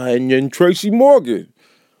 and Tracy Morgan.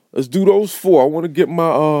 Let's do those 4. I want to get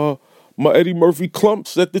my Eddie Murphy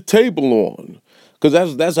clumps at the table on,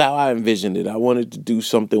 because that's how I envisioned it. I wanted to do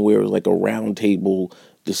something where it was like a round table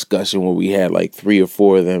discussion where we had like 3 or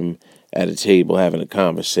 4 of them at a table having a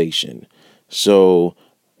conversation. So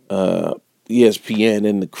ESPN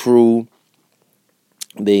and the crew,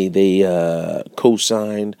 they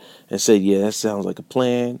co-signed and said, yeah, that sounds like a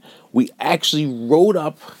plan. We actually wrote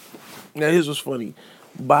up, now here's what's funny,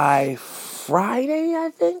 by Friday, I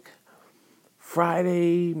think,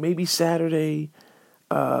 maybe Saturday,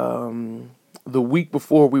 the week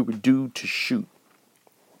before we were due to shoot,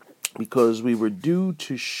 because we were due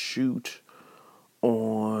to shoot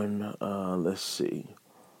on, let's see,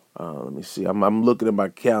 Let me see. I'm looking at my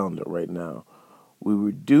calendar right now. We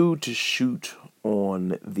were due to shoot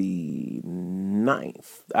on the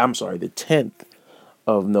 9th. I'm sorry, the 10th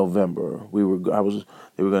of November. They were going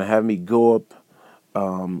to have me go up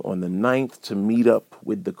on the 9th to meet up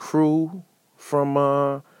with the crew from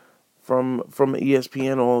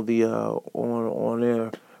ESPN, all the on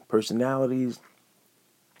air personalities,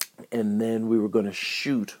 and then we were going to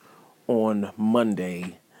shoot on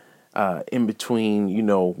Monday, in between,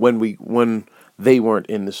 when they weren't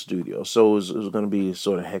in the studio. So it was going to be a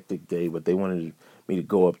sort of hectic day, but they wanted me to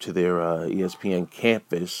go up to their ESPN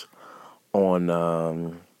campus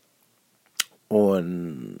on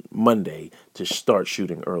Monday to start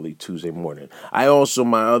shooting early Tuesday morning. I also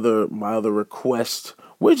my other request,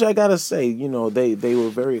 which I gotta say, they were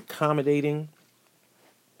very accommodating.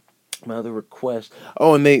 My other request.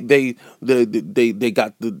 Oh, and they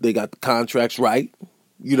got the contracts right.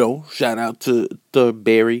 Shout out to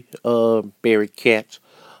Barry Katz,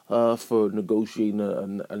 for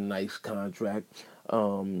negotiating a nice contract.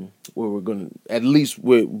 Where we're gonna, at least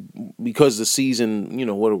because the season,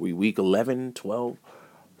 what are we, week 11, 12?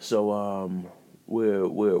 So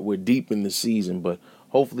we're deep in the season, but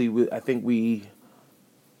hopefully I think we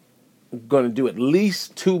gonna do at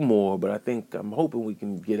least 2 more, but I'm hoping we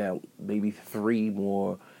can get out maybe 3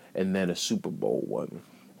 more and then a Super Bowl one.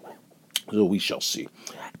 So we shall see.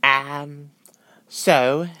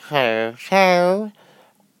 So.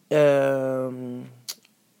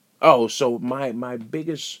 So my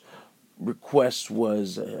biggest request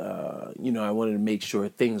was, I wanted to make sure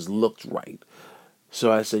things looked right.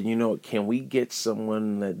 So I said, can we get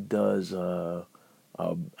someone that does a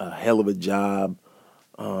hell of a job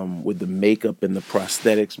with the makeup and the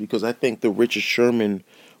prosthetics? Because I think the Richard Sherman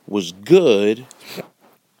was good,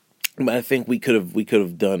 but I think we could have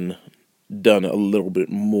done a little bit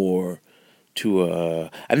more to.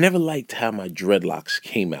 I never liked how my dreadlocks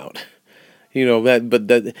came out.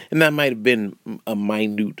 That might have been a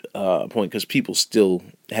minute point, because people still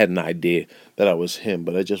had an idea that I was him,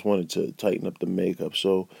 but I just wanted to tighten up the makeup.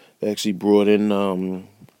 So they actually brought in a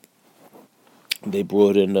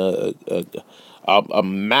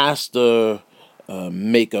master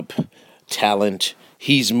makeup talent.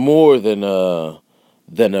 He's more than a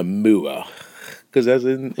Mua, because that's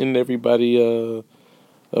in everybody a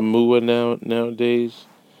Mua nowadays.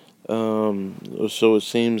 So it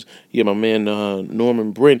seems, my man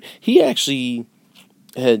Norman Brent, he actually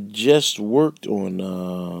had just worked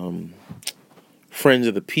on Friends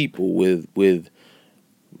of the People with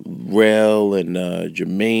Rel and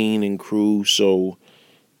Jermaine and crew. So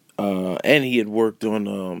and he had worked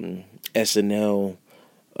on SNL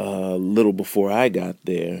a little before I got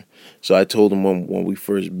there. So I told him when we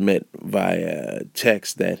first met via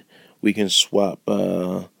text that we can swap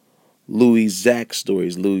Louis Zach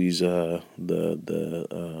stories. Louis, the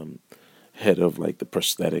head of like the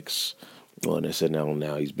prosthetics on SNL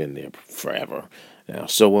now. He's been there forever now.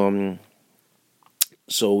 So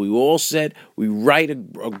we all set. We write a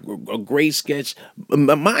great sketch.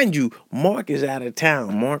 Mind you, Mark is out of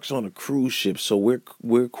town. Mark's on a cruise ship, so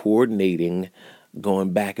we're coordinating,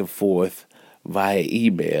 going back and forth via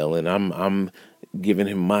email, and I'm giving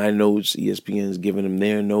him my notes. ESPN's giving him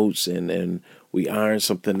their notes, and we iron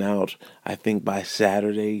something out, I think, by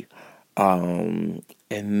Saturday. And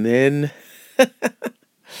then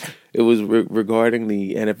it was regarding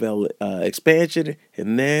the NFL expansion,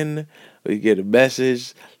 and then we get a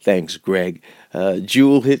message. Thanks, Greg.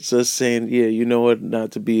 Jewel hits us saying, "Yeah, you know what?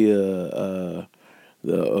 Not to be a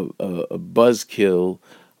buzzkill,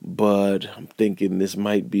 but I'm thinking this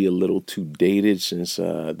might be a little too dated since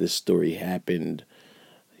this story happened.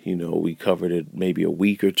 We covered it maybe a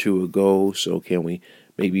week or 2 ago. So can we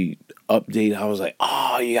maybe update?" I was like,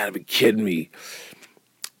 "Oh, you gotta be kidding me!"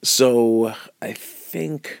 So I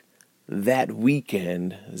think that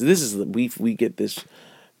weekend, we get this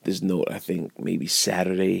note, I think maybe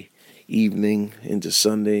Saturday evening into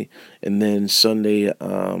Sunday, and then Sunday,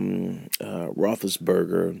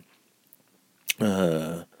 Roethlisberger,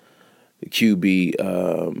 the QB,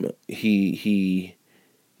 he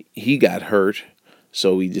got hurt,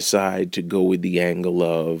 so we decided to go with the angle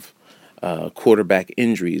of quarterback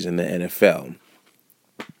injuries in the NFL.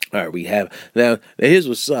 All right, we have now. Here's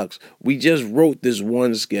what sucks. We just wrote this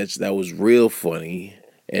one sketch that was real funny,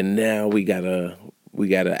 and now we gotta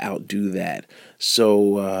gotta outdo that.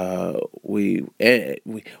 So we get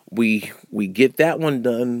that one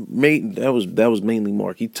done. That was mainly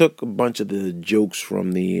Mark. He took a bunch of the jokes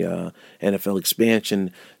from the NFL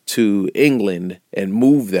expansion to England and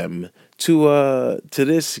moved them to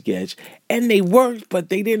this sketch, and they worked, but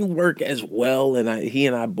they didn't work as well. And he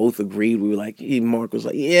and I both agreed. We were like, Mark was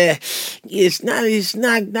like, yeah, it's not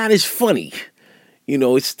as funny.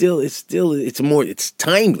 It's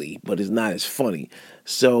timely, but it's not as funny.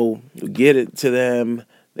 So we get it to them.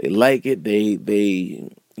 They like it. They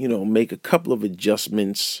make a couple of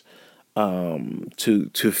adjustments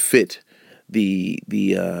to fit the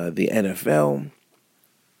NFL.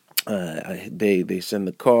 They send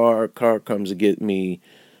the car. Car comes to get me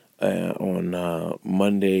on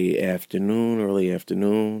Monday afternoon, early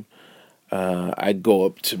afternoon. I go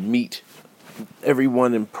up to meet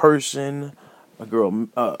everyone in person. My girl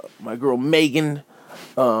Megan,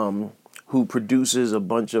 who produces a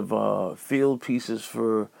bunch of field pieces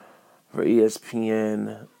for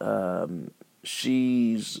ESPN.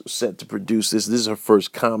 She's set to produce this. This is her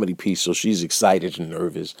first comedy piece, so she's excited and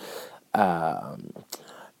nervous. And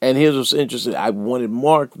here's what's interesting. I wanted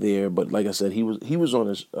Mark there, but like I said, he was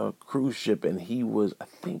on a cruise ship, and was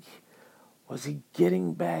he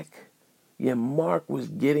getting back? Yeah, Mark was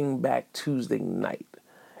getting back Tuesday night,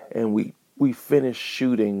 and we finished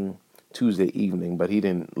shooting Tuesday evening, but he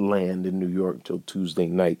didn't land in New York until Tuesday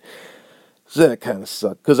night. So that kind of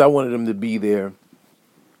sucked, because I wanted him to be there.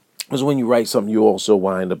 Because when you write something, you also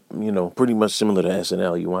wind up, pretty much similar to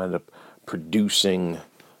SNL, you wind up producing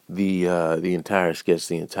the entire sketch,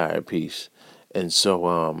 the entire piece. And so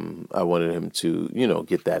I wanted him to,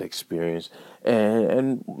 get that experience.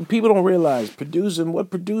 And people don't realize what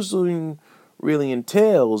producing really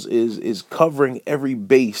entails is covering every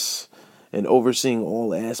base and overseeing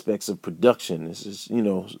all aspects of production. This is,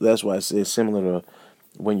 that's why I say it's similar to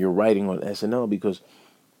when you're writing on SNL, because,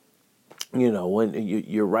 when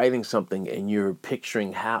you're writing something and you're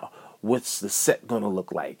picturing what's the set going to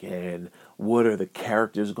look like, and what are the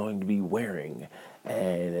characters going to be wearing,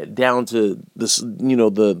 and down to this,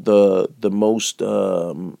 the most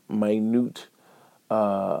minute,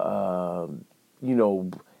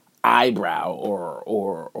 eyebrow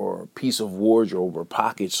or piece of wardrobe or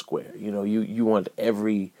pocket square. You want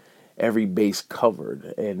every base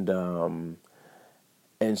covered, and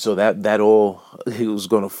so that all, it was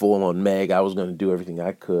going to fall on Meg. I was going to do everything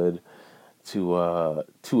I could to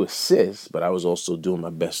assist, but I was also doing my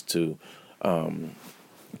best to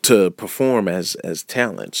perform as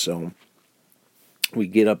talent. So we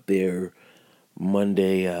get up there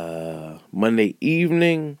Monday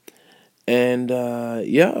evening. And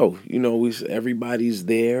everybody's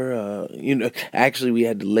there. Actually, we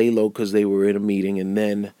had to lay low because they were in a meeting, and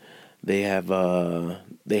then they have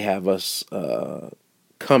us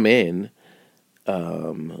come into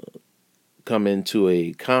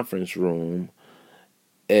a conference room,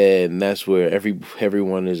 and that's where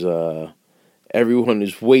everyone is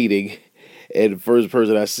waiting. And the first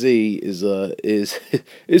person I see is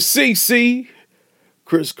CC,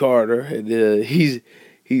 Cris Carter, and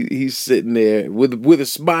He's sitting there with a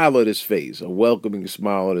smile on his face, a welcoming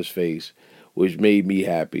smile on his face, which made me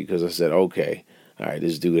happy, because I said, okay, all right,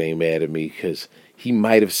 this dude ain't mad at me, because he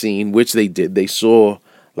might have seen, which they did. They saw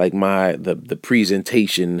like the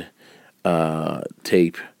presentation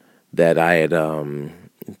tape that I had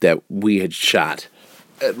that we had shot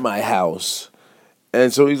at my house,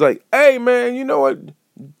 and so he's like, hey man, you know what?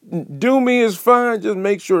 Do me is fine. Just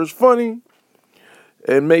make sure it's funny.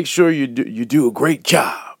 And make sure you do a great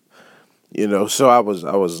job, So I was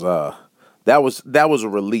that was a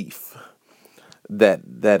relief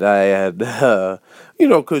that I had,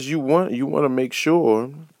 because you want to make sure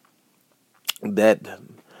that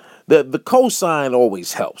the cosign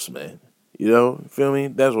always helps, man. Feel me?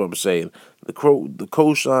 That's what I'm saying. The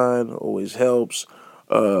cosign always helps.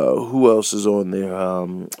 Who else is on there?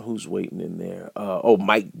 Who's waiting in there?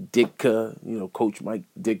 Mike Ditka. Coach Mike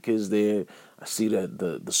Ditka is there. I see that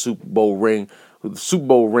the Super Bowl ring. The Super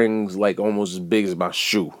Bowl ring's like almost as big as my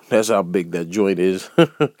shoe. That's how big that joint is.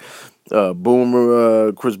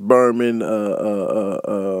 Boomer, Chris Berman,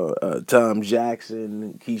 Tom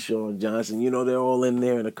Jackson, Keyshawn Johnson. They're all in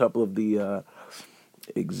there, and a couple of the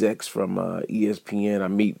execs from ESPN. I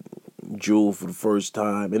meet Jewel for the first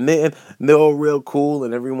time, and they're all real cool,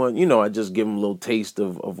 and everyone, I just give them a little taste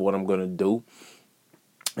of what I'm gonna do,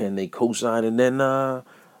 and they co-sign. And then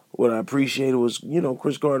what I appreciated was,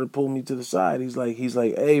 Cris Carter pulled me to the side. He's like,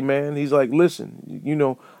 hey man, he's like, listen,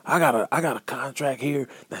 I got a contract here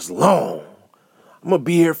that's long. I'm gonna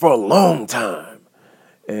be here for a long time,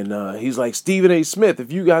 And he's like, Stephen A. Smith,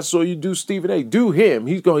 if you guys saw you do Stephen A., do him.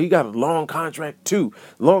 He got a long contract too.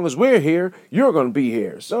 As long as we're here, you're gonna be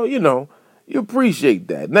here. So you appreciate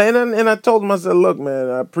that. And I told him, I said, look, man,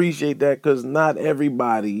 I appreciate that because not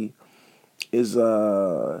everybody is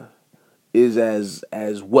as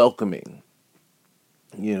welcoming.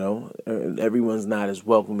 Everyone's not as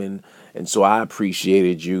welcoming, and so I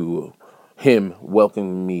appreciated him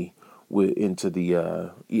welcoming me into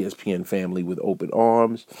the ESPN family with open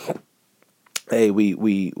arms. Hey,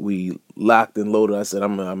 we locked and loaded. I said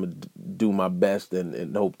I'm gonna do my best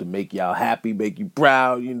and hope to make y'all happy, make you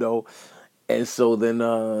proud, And so then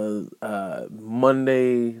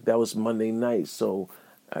Monday, that was Monday night. So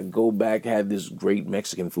I go back, had this great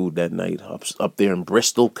Mexican food that night up there in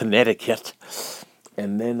Bristol, Connecticut.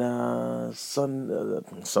 And then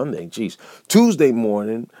Tuesday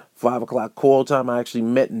morning, 5:00 call time, I actually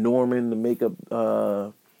met Norman, the makeup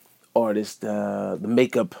artist, the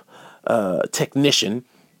makeup technician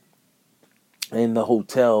in the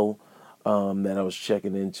hotel that I was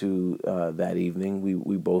checking into that evening.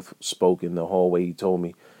 We both spoke in the hallway. He told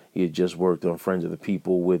me he had just worked on Friends of the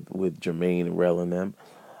People with Jermaine and Rel and them.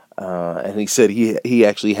 And he said he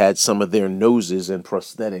actually had some of their noses and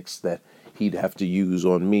prosthetics that he'd have to use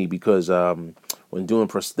on me because when doing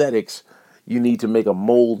prosthetics, you need to make a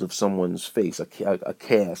mold of someone's face, a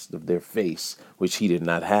cast of their face, which he did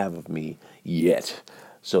not have of me yet.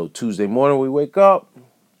 So Tuesday morning we wake up.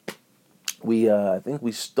 I think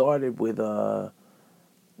we started with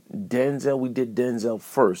Denzel. We did Denzel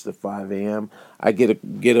first at 5 a.m. I get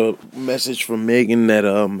a message from Megan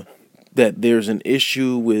that there's an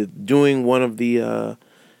issue with doing one of the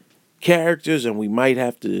characters, and we might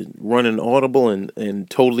have to run an audible and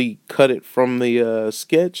totally cut it from the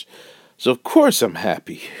sketch. So of course I'm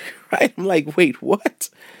happy, right? I'm like, wait, what?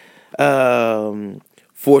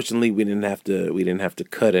 Fortunately, we didn't have to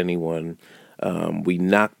cut anyone. We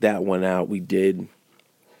knocked that one out. We did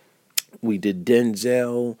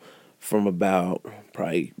Denzel from about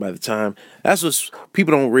probably by the time. That's what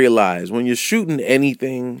people don't realize. When you're shooting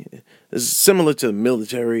anything, it's similar to the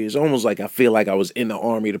military. It's almost like I feel like I was in the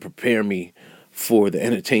Army to prepare me for the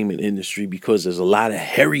entertainment industry because there's a lot of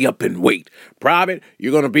hurry up and wait. Private,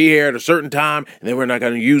 you're going to be here at a certain time, and then we're not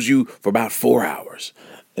going to use you for about 4 hours.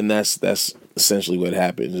 And that's essentially what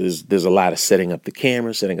happens. There's a lot of setting up the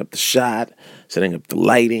camera, setting up the shot, setting up the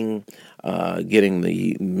lighting, getting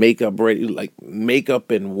the makeup ready. Like makeup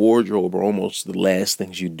and wardrobe are almost the last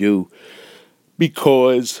things you do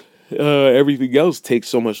because everything else takes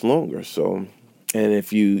so much longer. So, and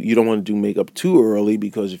if you don't want to do makeup too early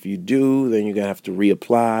because if you do, then you're gonna have to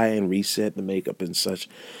reapply and reset the makeup and such.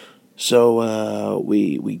 So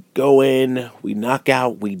we go in, we knock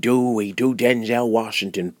out, we do Denzel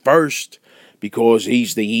Washington first because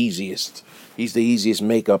he's the easiest. He's the easiest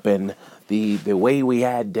makeup, and the way we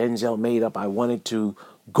had Denzel made up, I wanted to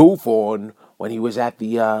goof on when he was at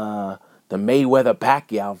the Mayweather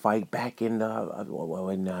Pacquiao fight back in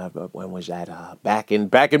when was that? Back in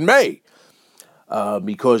May,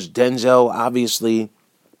 because Denzel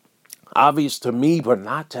obvious to me, but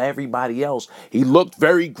not to everybody else. He looked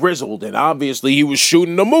very grizzled, and obviously he was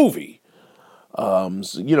shooting a movie. So,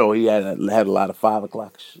 he had a lot of 5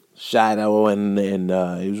 o'clock shadow, and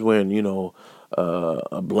he was wearing,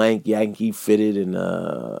 a blank Yankee fitted and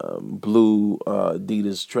blue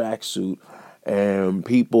Adidas tracksuit, and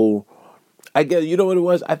people. I guess you know what it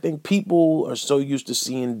was. I think people are so used to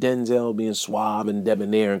seeing Denzel being suave and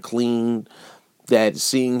debonair and clean that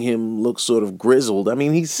seeing him look sort of grizzled. I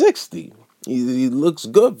mean, he's 60. He looks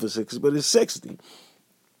good for 60, but he's 60-ish.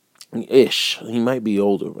 He might be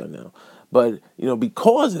older right now. But,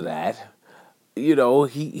 because of that,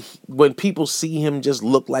 he when people see him just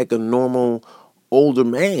look like a normal older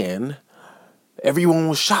man, everyone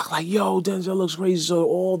was shocked, like, yo, Denzel looks crazy. So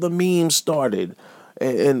all the memes started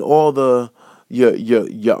and all the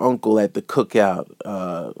your uncle at the cookout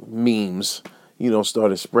memes,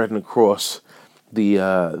 started spreading across the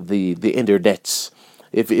internets.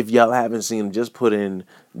 If y'all haven't seen them, just put in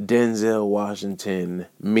Denzel Washington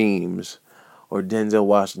memes or Denzel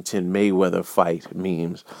Washington Mayweather fight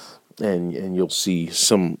memes, and you'll see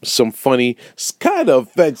some funny, kind of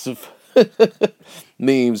offensive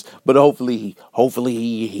memes. But hopefully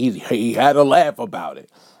he had a laugh about it.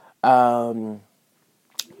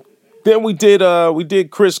 Then we did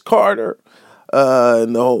Cris Carter.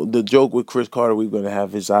 And the joke with Cris Carter, we're going to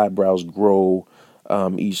have his eyebrows grow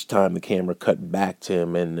each time the camera cut back to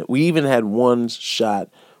him. And we even had one shot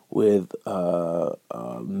with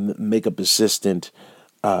makeup assistant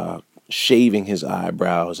shaving his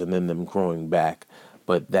eyebrows and then them growing back.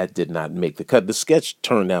 but that did not make the cut. The sketch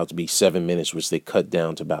turned out to be 7 minutes, which they cut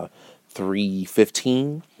down to about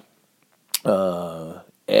 3:15.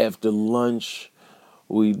 After lunch,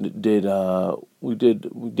 we did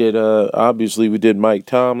obviously we did Mike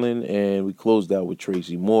Tomlin, and we closed out with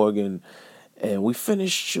Tracy Morgan, and we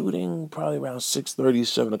finished shooting probably around 6:30,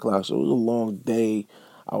 7 o'clock. So it was a long day.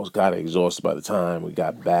 I was kind of exhausted by the time we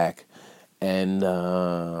got back, and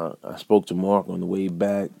I spoke to Mark on the way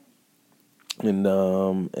back, and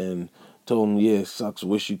told him, yeah, it sucks.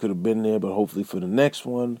 Wish you could have been there, but hopefully for the next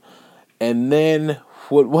one. And then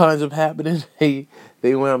what winds up happening? They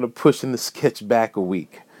wound up pushing the sketch back a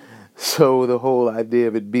week. So the whole idea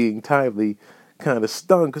of it being timely kind of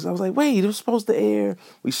stung, because I was like, wait, it was supposed to air.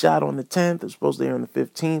 We shot on the 10th. It was supposed to air on the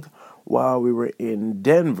 15th while we were in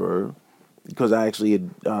Denver, because I actually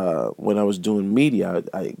had, when I was doing media,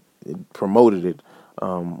 I promoted it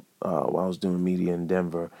while I was doing media in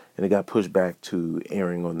Denver, and it got pushed back to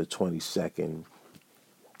airing on the 22nd.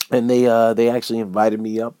 And they actually invited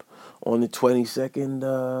me up on the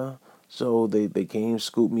 22nd, so they came,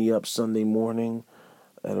 scooped me up Sunday morning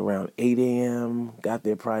at around 8 a.m., got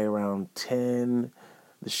there probably around 10.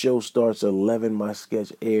 The show starts at 11. My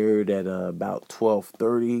sketch aired at about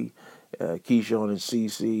 12:30. Keyshawn and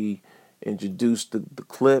Cece introduced the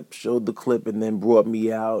clip, showed the clip, and then brought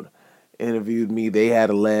me out, interviewed me. They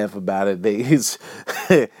had a laugh about it.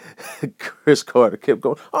 Cris Carter kept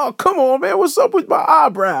going, "Oh, come on, man, what's up with my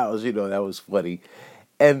eyebrows?" That was funny.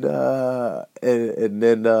 And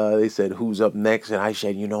then they said, "Who's up next?" And I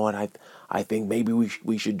said, "You know what? I think maybe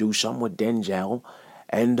we should do something with Denzel."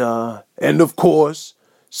 And of course,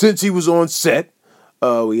 since he was on set,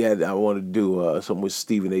 I want to do something with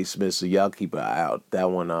Stephen A. Smith. So y'all keep an eye out.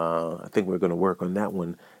 That one, I think we're gonna work on that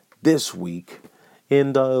one this week,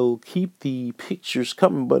 and I'll keep the pictures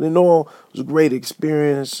coming. But in all, it was a great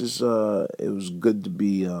experience. It was good to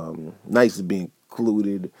be nice to be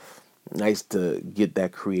included. Nice to get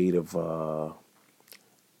that creative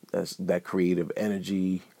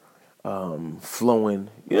energy flowing.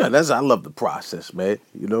 I love the process, man.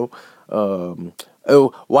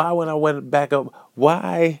 Why when I went back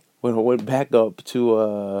up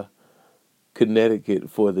to Connecticut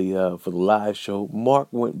for the live show, Mark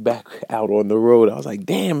went back out on the road. I was like,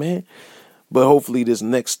 damn, man. But hopefully this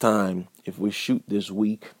next time, if we shoot this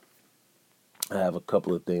week, I have a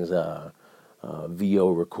couple of things.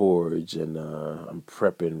 VO records, and I'm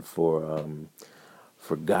prepping for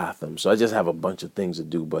Gotham. So I just have a bunch of things to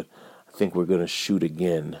do, but I think we're gonna shoot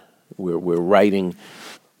again. We're writing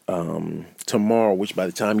tomorrow, which by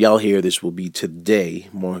the time y'all hear this will be today.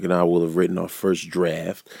 Mark and I will have written our first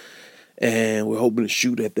draft, and we're hoping to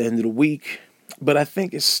shoot at the end of the week. But I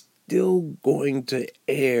think it's still going to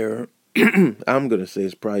air. I'm gonna say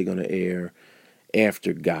it's probably gonna air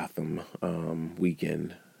after Gotham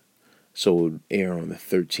weekend. So it would air on the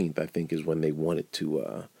 13th, I think, is when they want it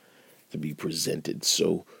to be presented.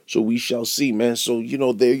 So we shall see, man. So,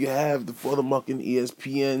 there you have the FuthaMuckin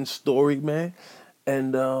ESPN story, man.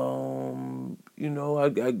 And I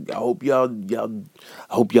hope y'all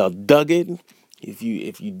dug it. If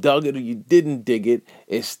you dug it or you didn't dig it,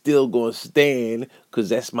 it's still gonna stand, because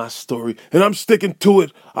that's my story, and I'm sticking to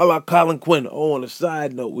it. I like Colin Quinn. Oh, on a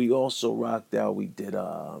side note, we also rocked out. We did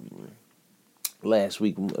last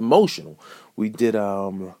week, emotional. We did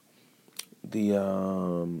the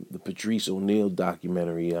Patrice O'Neal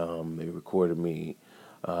documentary. They recorded me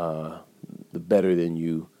the Better Than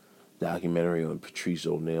You documentary on Patrice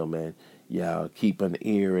O'Neal, man. Yeah, keep an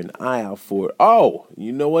ear and eye out for it. Oh,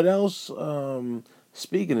 you know what else?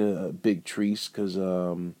 Speaking of Big TreeZ, because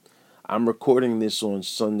I'm recording this on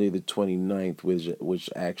Sunday the 29th, which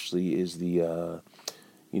actually is the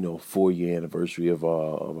 4-year anniversary of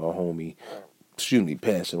our homie,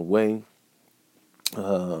 passing away.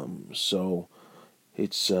 So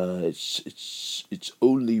it's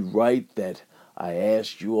only right that I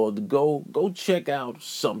asked you all to go check out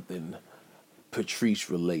something Patrice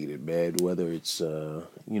related, man. Whether it's an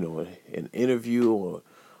interview or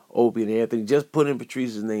Opie and Anthony, just put in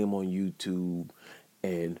Patrice's name on YouTube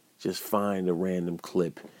and just find a random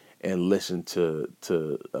clip and listen to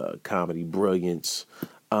comedy brilliance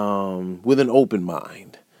with an open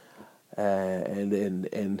mind.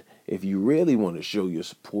 And if you really want to show your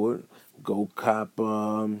support, go cop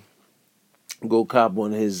one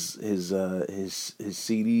of his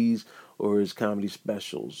CDs or his comedy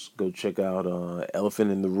specials. Go check out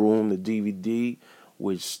Elephant in the Room, the DVD,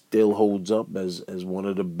 which still holds up as one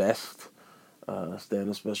of the best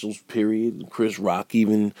stand-up specials, period. Chris Rock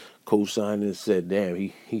even co-signed and said, damn,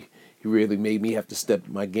 he really made me have to step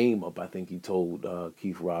my game up. I think he told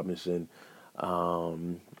Keith Robinson. or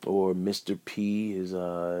Mr. P,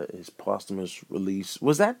 his posthumous release.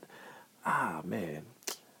 Was that? Ah, man.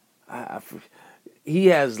 He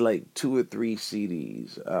has like 2 or 3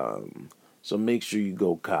 CDs. So make sure you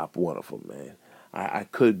go cop one of them, man. I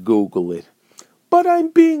could Google it, but I'm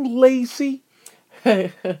being lazy.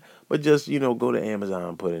 But just, go to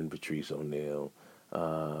Amazon, put in Patrice O'Neal. There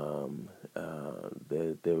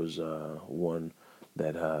was one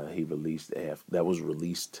that he released that was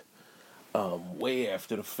released way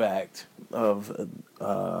after the fact of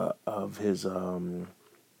his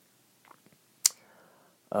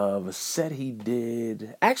of a set he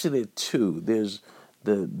did. Actually, there are 2. There's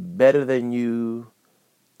the Better Than You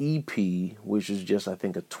EP, which is just, I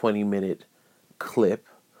think, a 20-minute clip,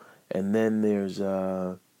 and then there's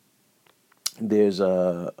a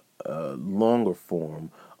longer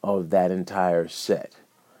form of that entire set.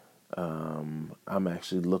 I'm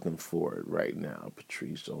actually looking for it right now.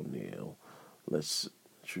 Patrice O'Neal. Let us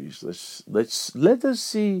see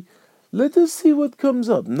what comes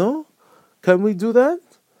up. No, can we do that?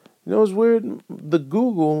 It's weird. The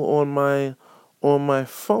Google on my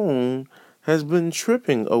phone has been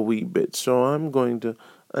tripping a wee bit, so I'm going to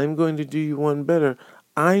do you one better.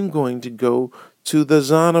 I'm going to go to the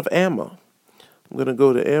Zon of Amma. I'm going to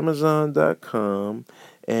go to Amazon.com,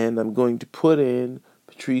 and I'm going to put in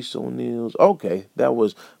Patrice O'Neal's. Okay, that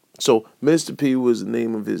was... So, Mr. P was the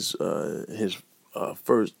name of his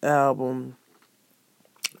first album,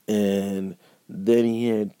 and then he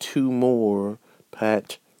had 2 more,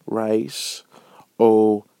 Patrice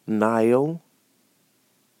O'Neal.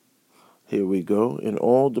 Here we go, in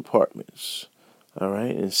all departments. All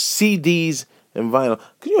right, and CDs and vinyl.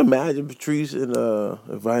 Can you imagine Patrice in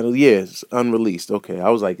vinyl? Yes, unreleased. Okay, I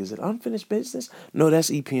was like, is it unfinished business? No, that's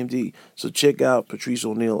EPMD. So check out Patrice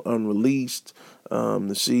O'Neal Unreleased,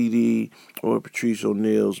 the CD, or Patrice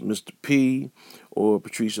O'Neal's Mr. P, or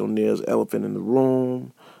Patrice O'Neal's Elephant in the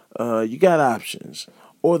Room. You got options.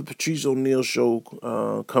 Or the Patrice O'Neal Show,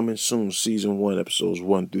 coming soon, season 1, episodes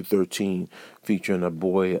 1 through 13, featuring our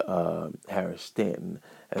boy Harris Stanton,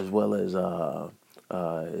 as well as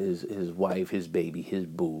his wife, his baby, his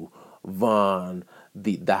boo, Vaughn,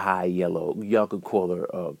 the high yellow. Y'all could call her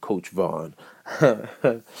Coach Vaughn,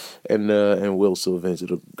 and Will Sylvans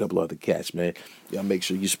and a couple other cats, man. Y'all make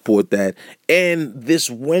sure you support that. And this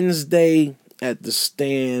Wednesday at the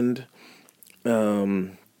Stand,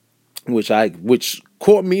 which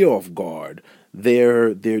caught me off guard.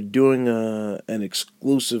 They're doing an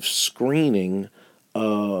exclusive screening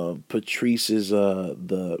of Patrice's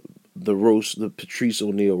the roast, the Patrice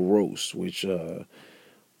O'Neal roast, which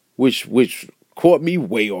caught me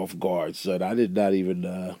way off guard, son. I did not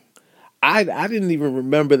even I didn't even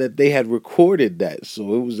remember that they had recorded that.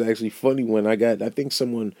 So it was actually funny when I think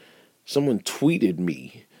someone tweeted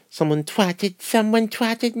me. Someone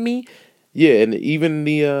twatted me. Yeah, and even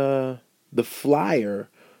the flyer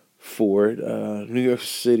for it, New York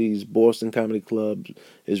City's Boston Comedy Club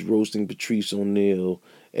is roasting Patrice O'Neal,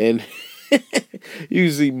 and you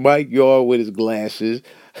see Mike Yard with his glasses,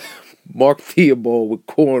 Mark Theobald with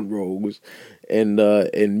cornrows, and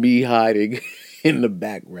me hiding in the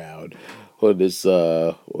background on this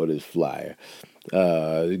flyer.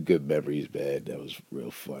 Good memories, man. That was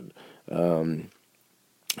real fun.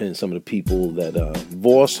 And some of the people that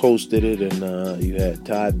Voss hosted it, and you had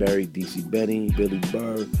Todd Barry, DC Benny, Billy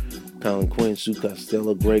Burr, Colin Quinn, Sue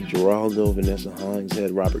Costello, Greg Giraldo, Vanessa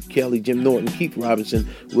Hollingshead, Robert Kelly, Jim Norton, Keith Robinson,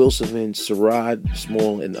 Will Sylvan, Sarad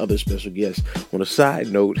Small, and other special guests. On a side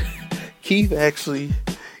note, Keith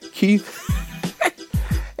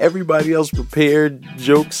everybody else prepared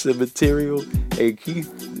jokes and material, and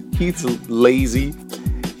Keith's lazy.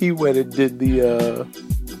 He went and did the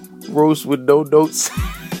roast with no notes.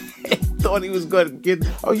 Thought he was going to get...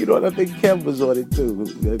 Oh, you know what? I think Kev was on it too.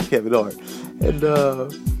 Kevin Hart. And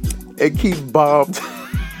Keith bombed.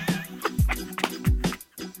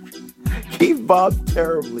 Keith bombed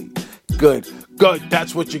terribly. Good.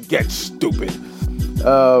 That's what you get, stupid.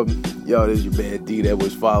 Yo, this is your man, Dean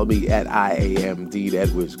Edwards. Follow me at IAM Dean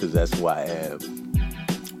Edwards, because that's who I am.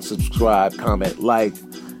 Subscribe, comment, like,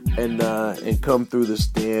 and come through the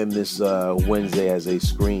Stand this Wednesday as they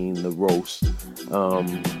screen the roast. I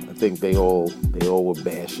think they all were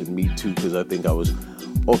bashing me too, because I think I was,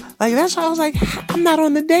 that's why I was like, I'm not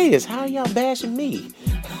on the dais. How are y'all bashing me?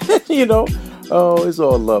 It's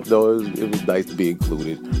all love though. It was nice to be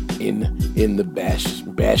included in the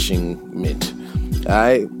bashing mint. All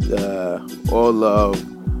right, all love,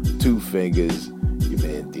 2 fingers. Your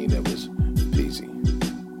man Dean Evans. Peace.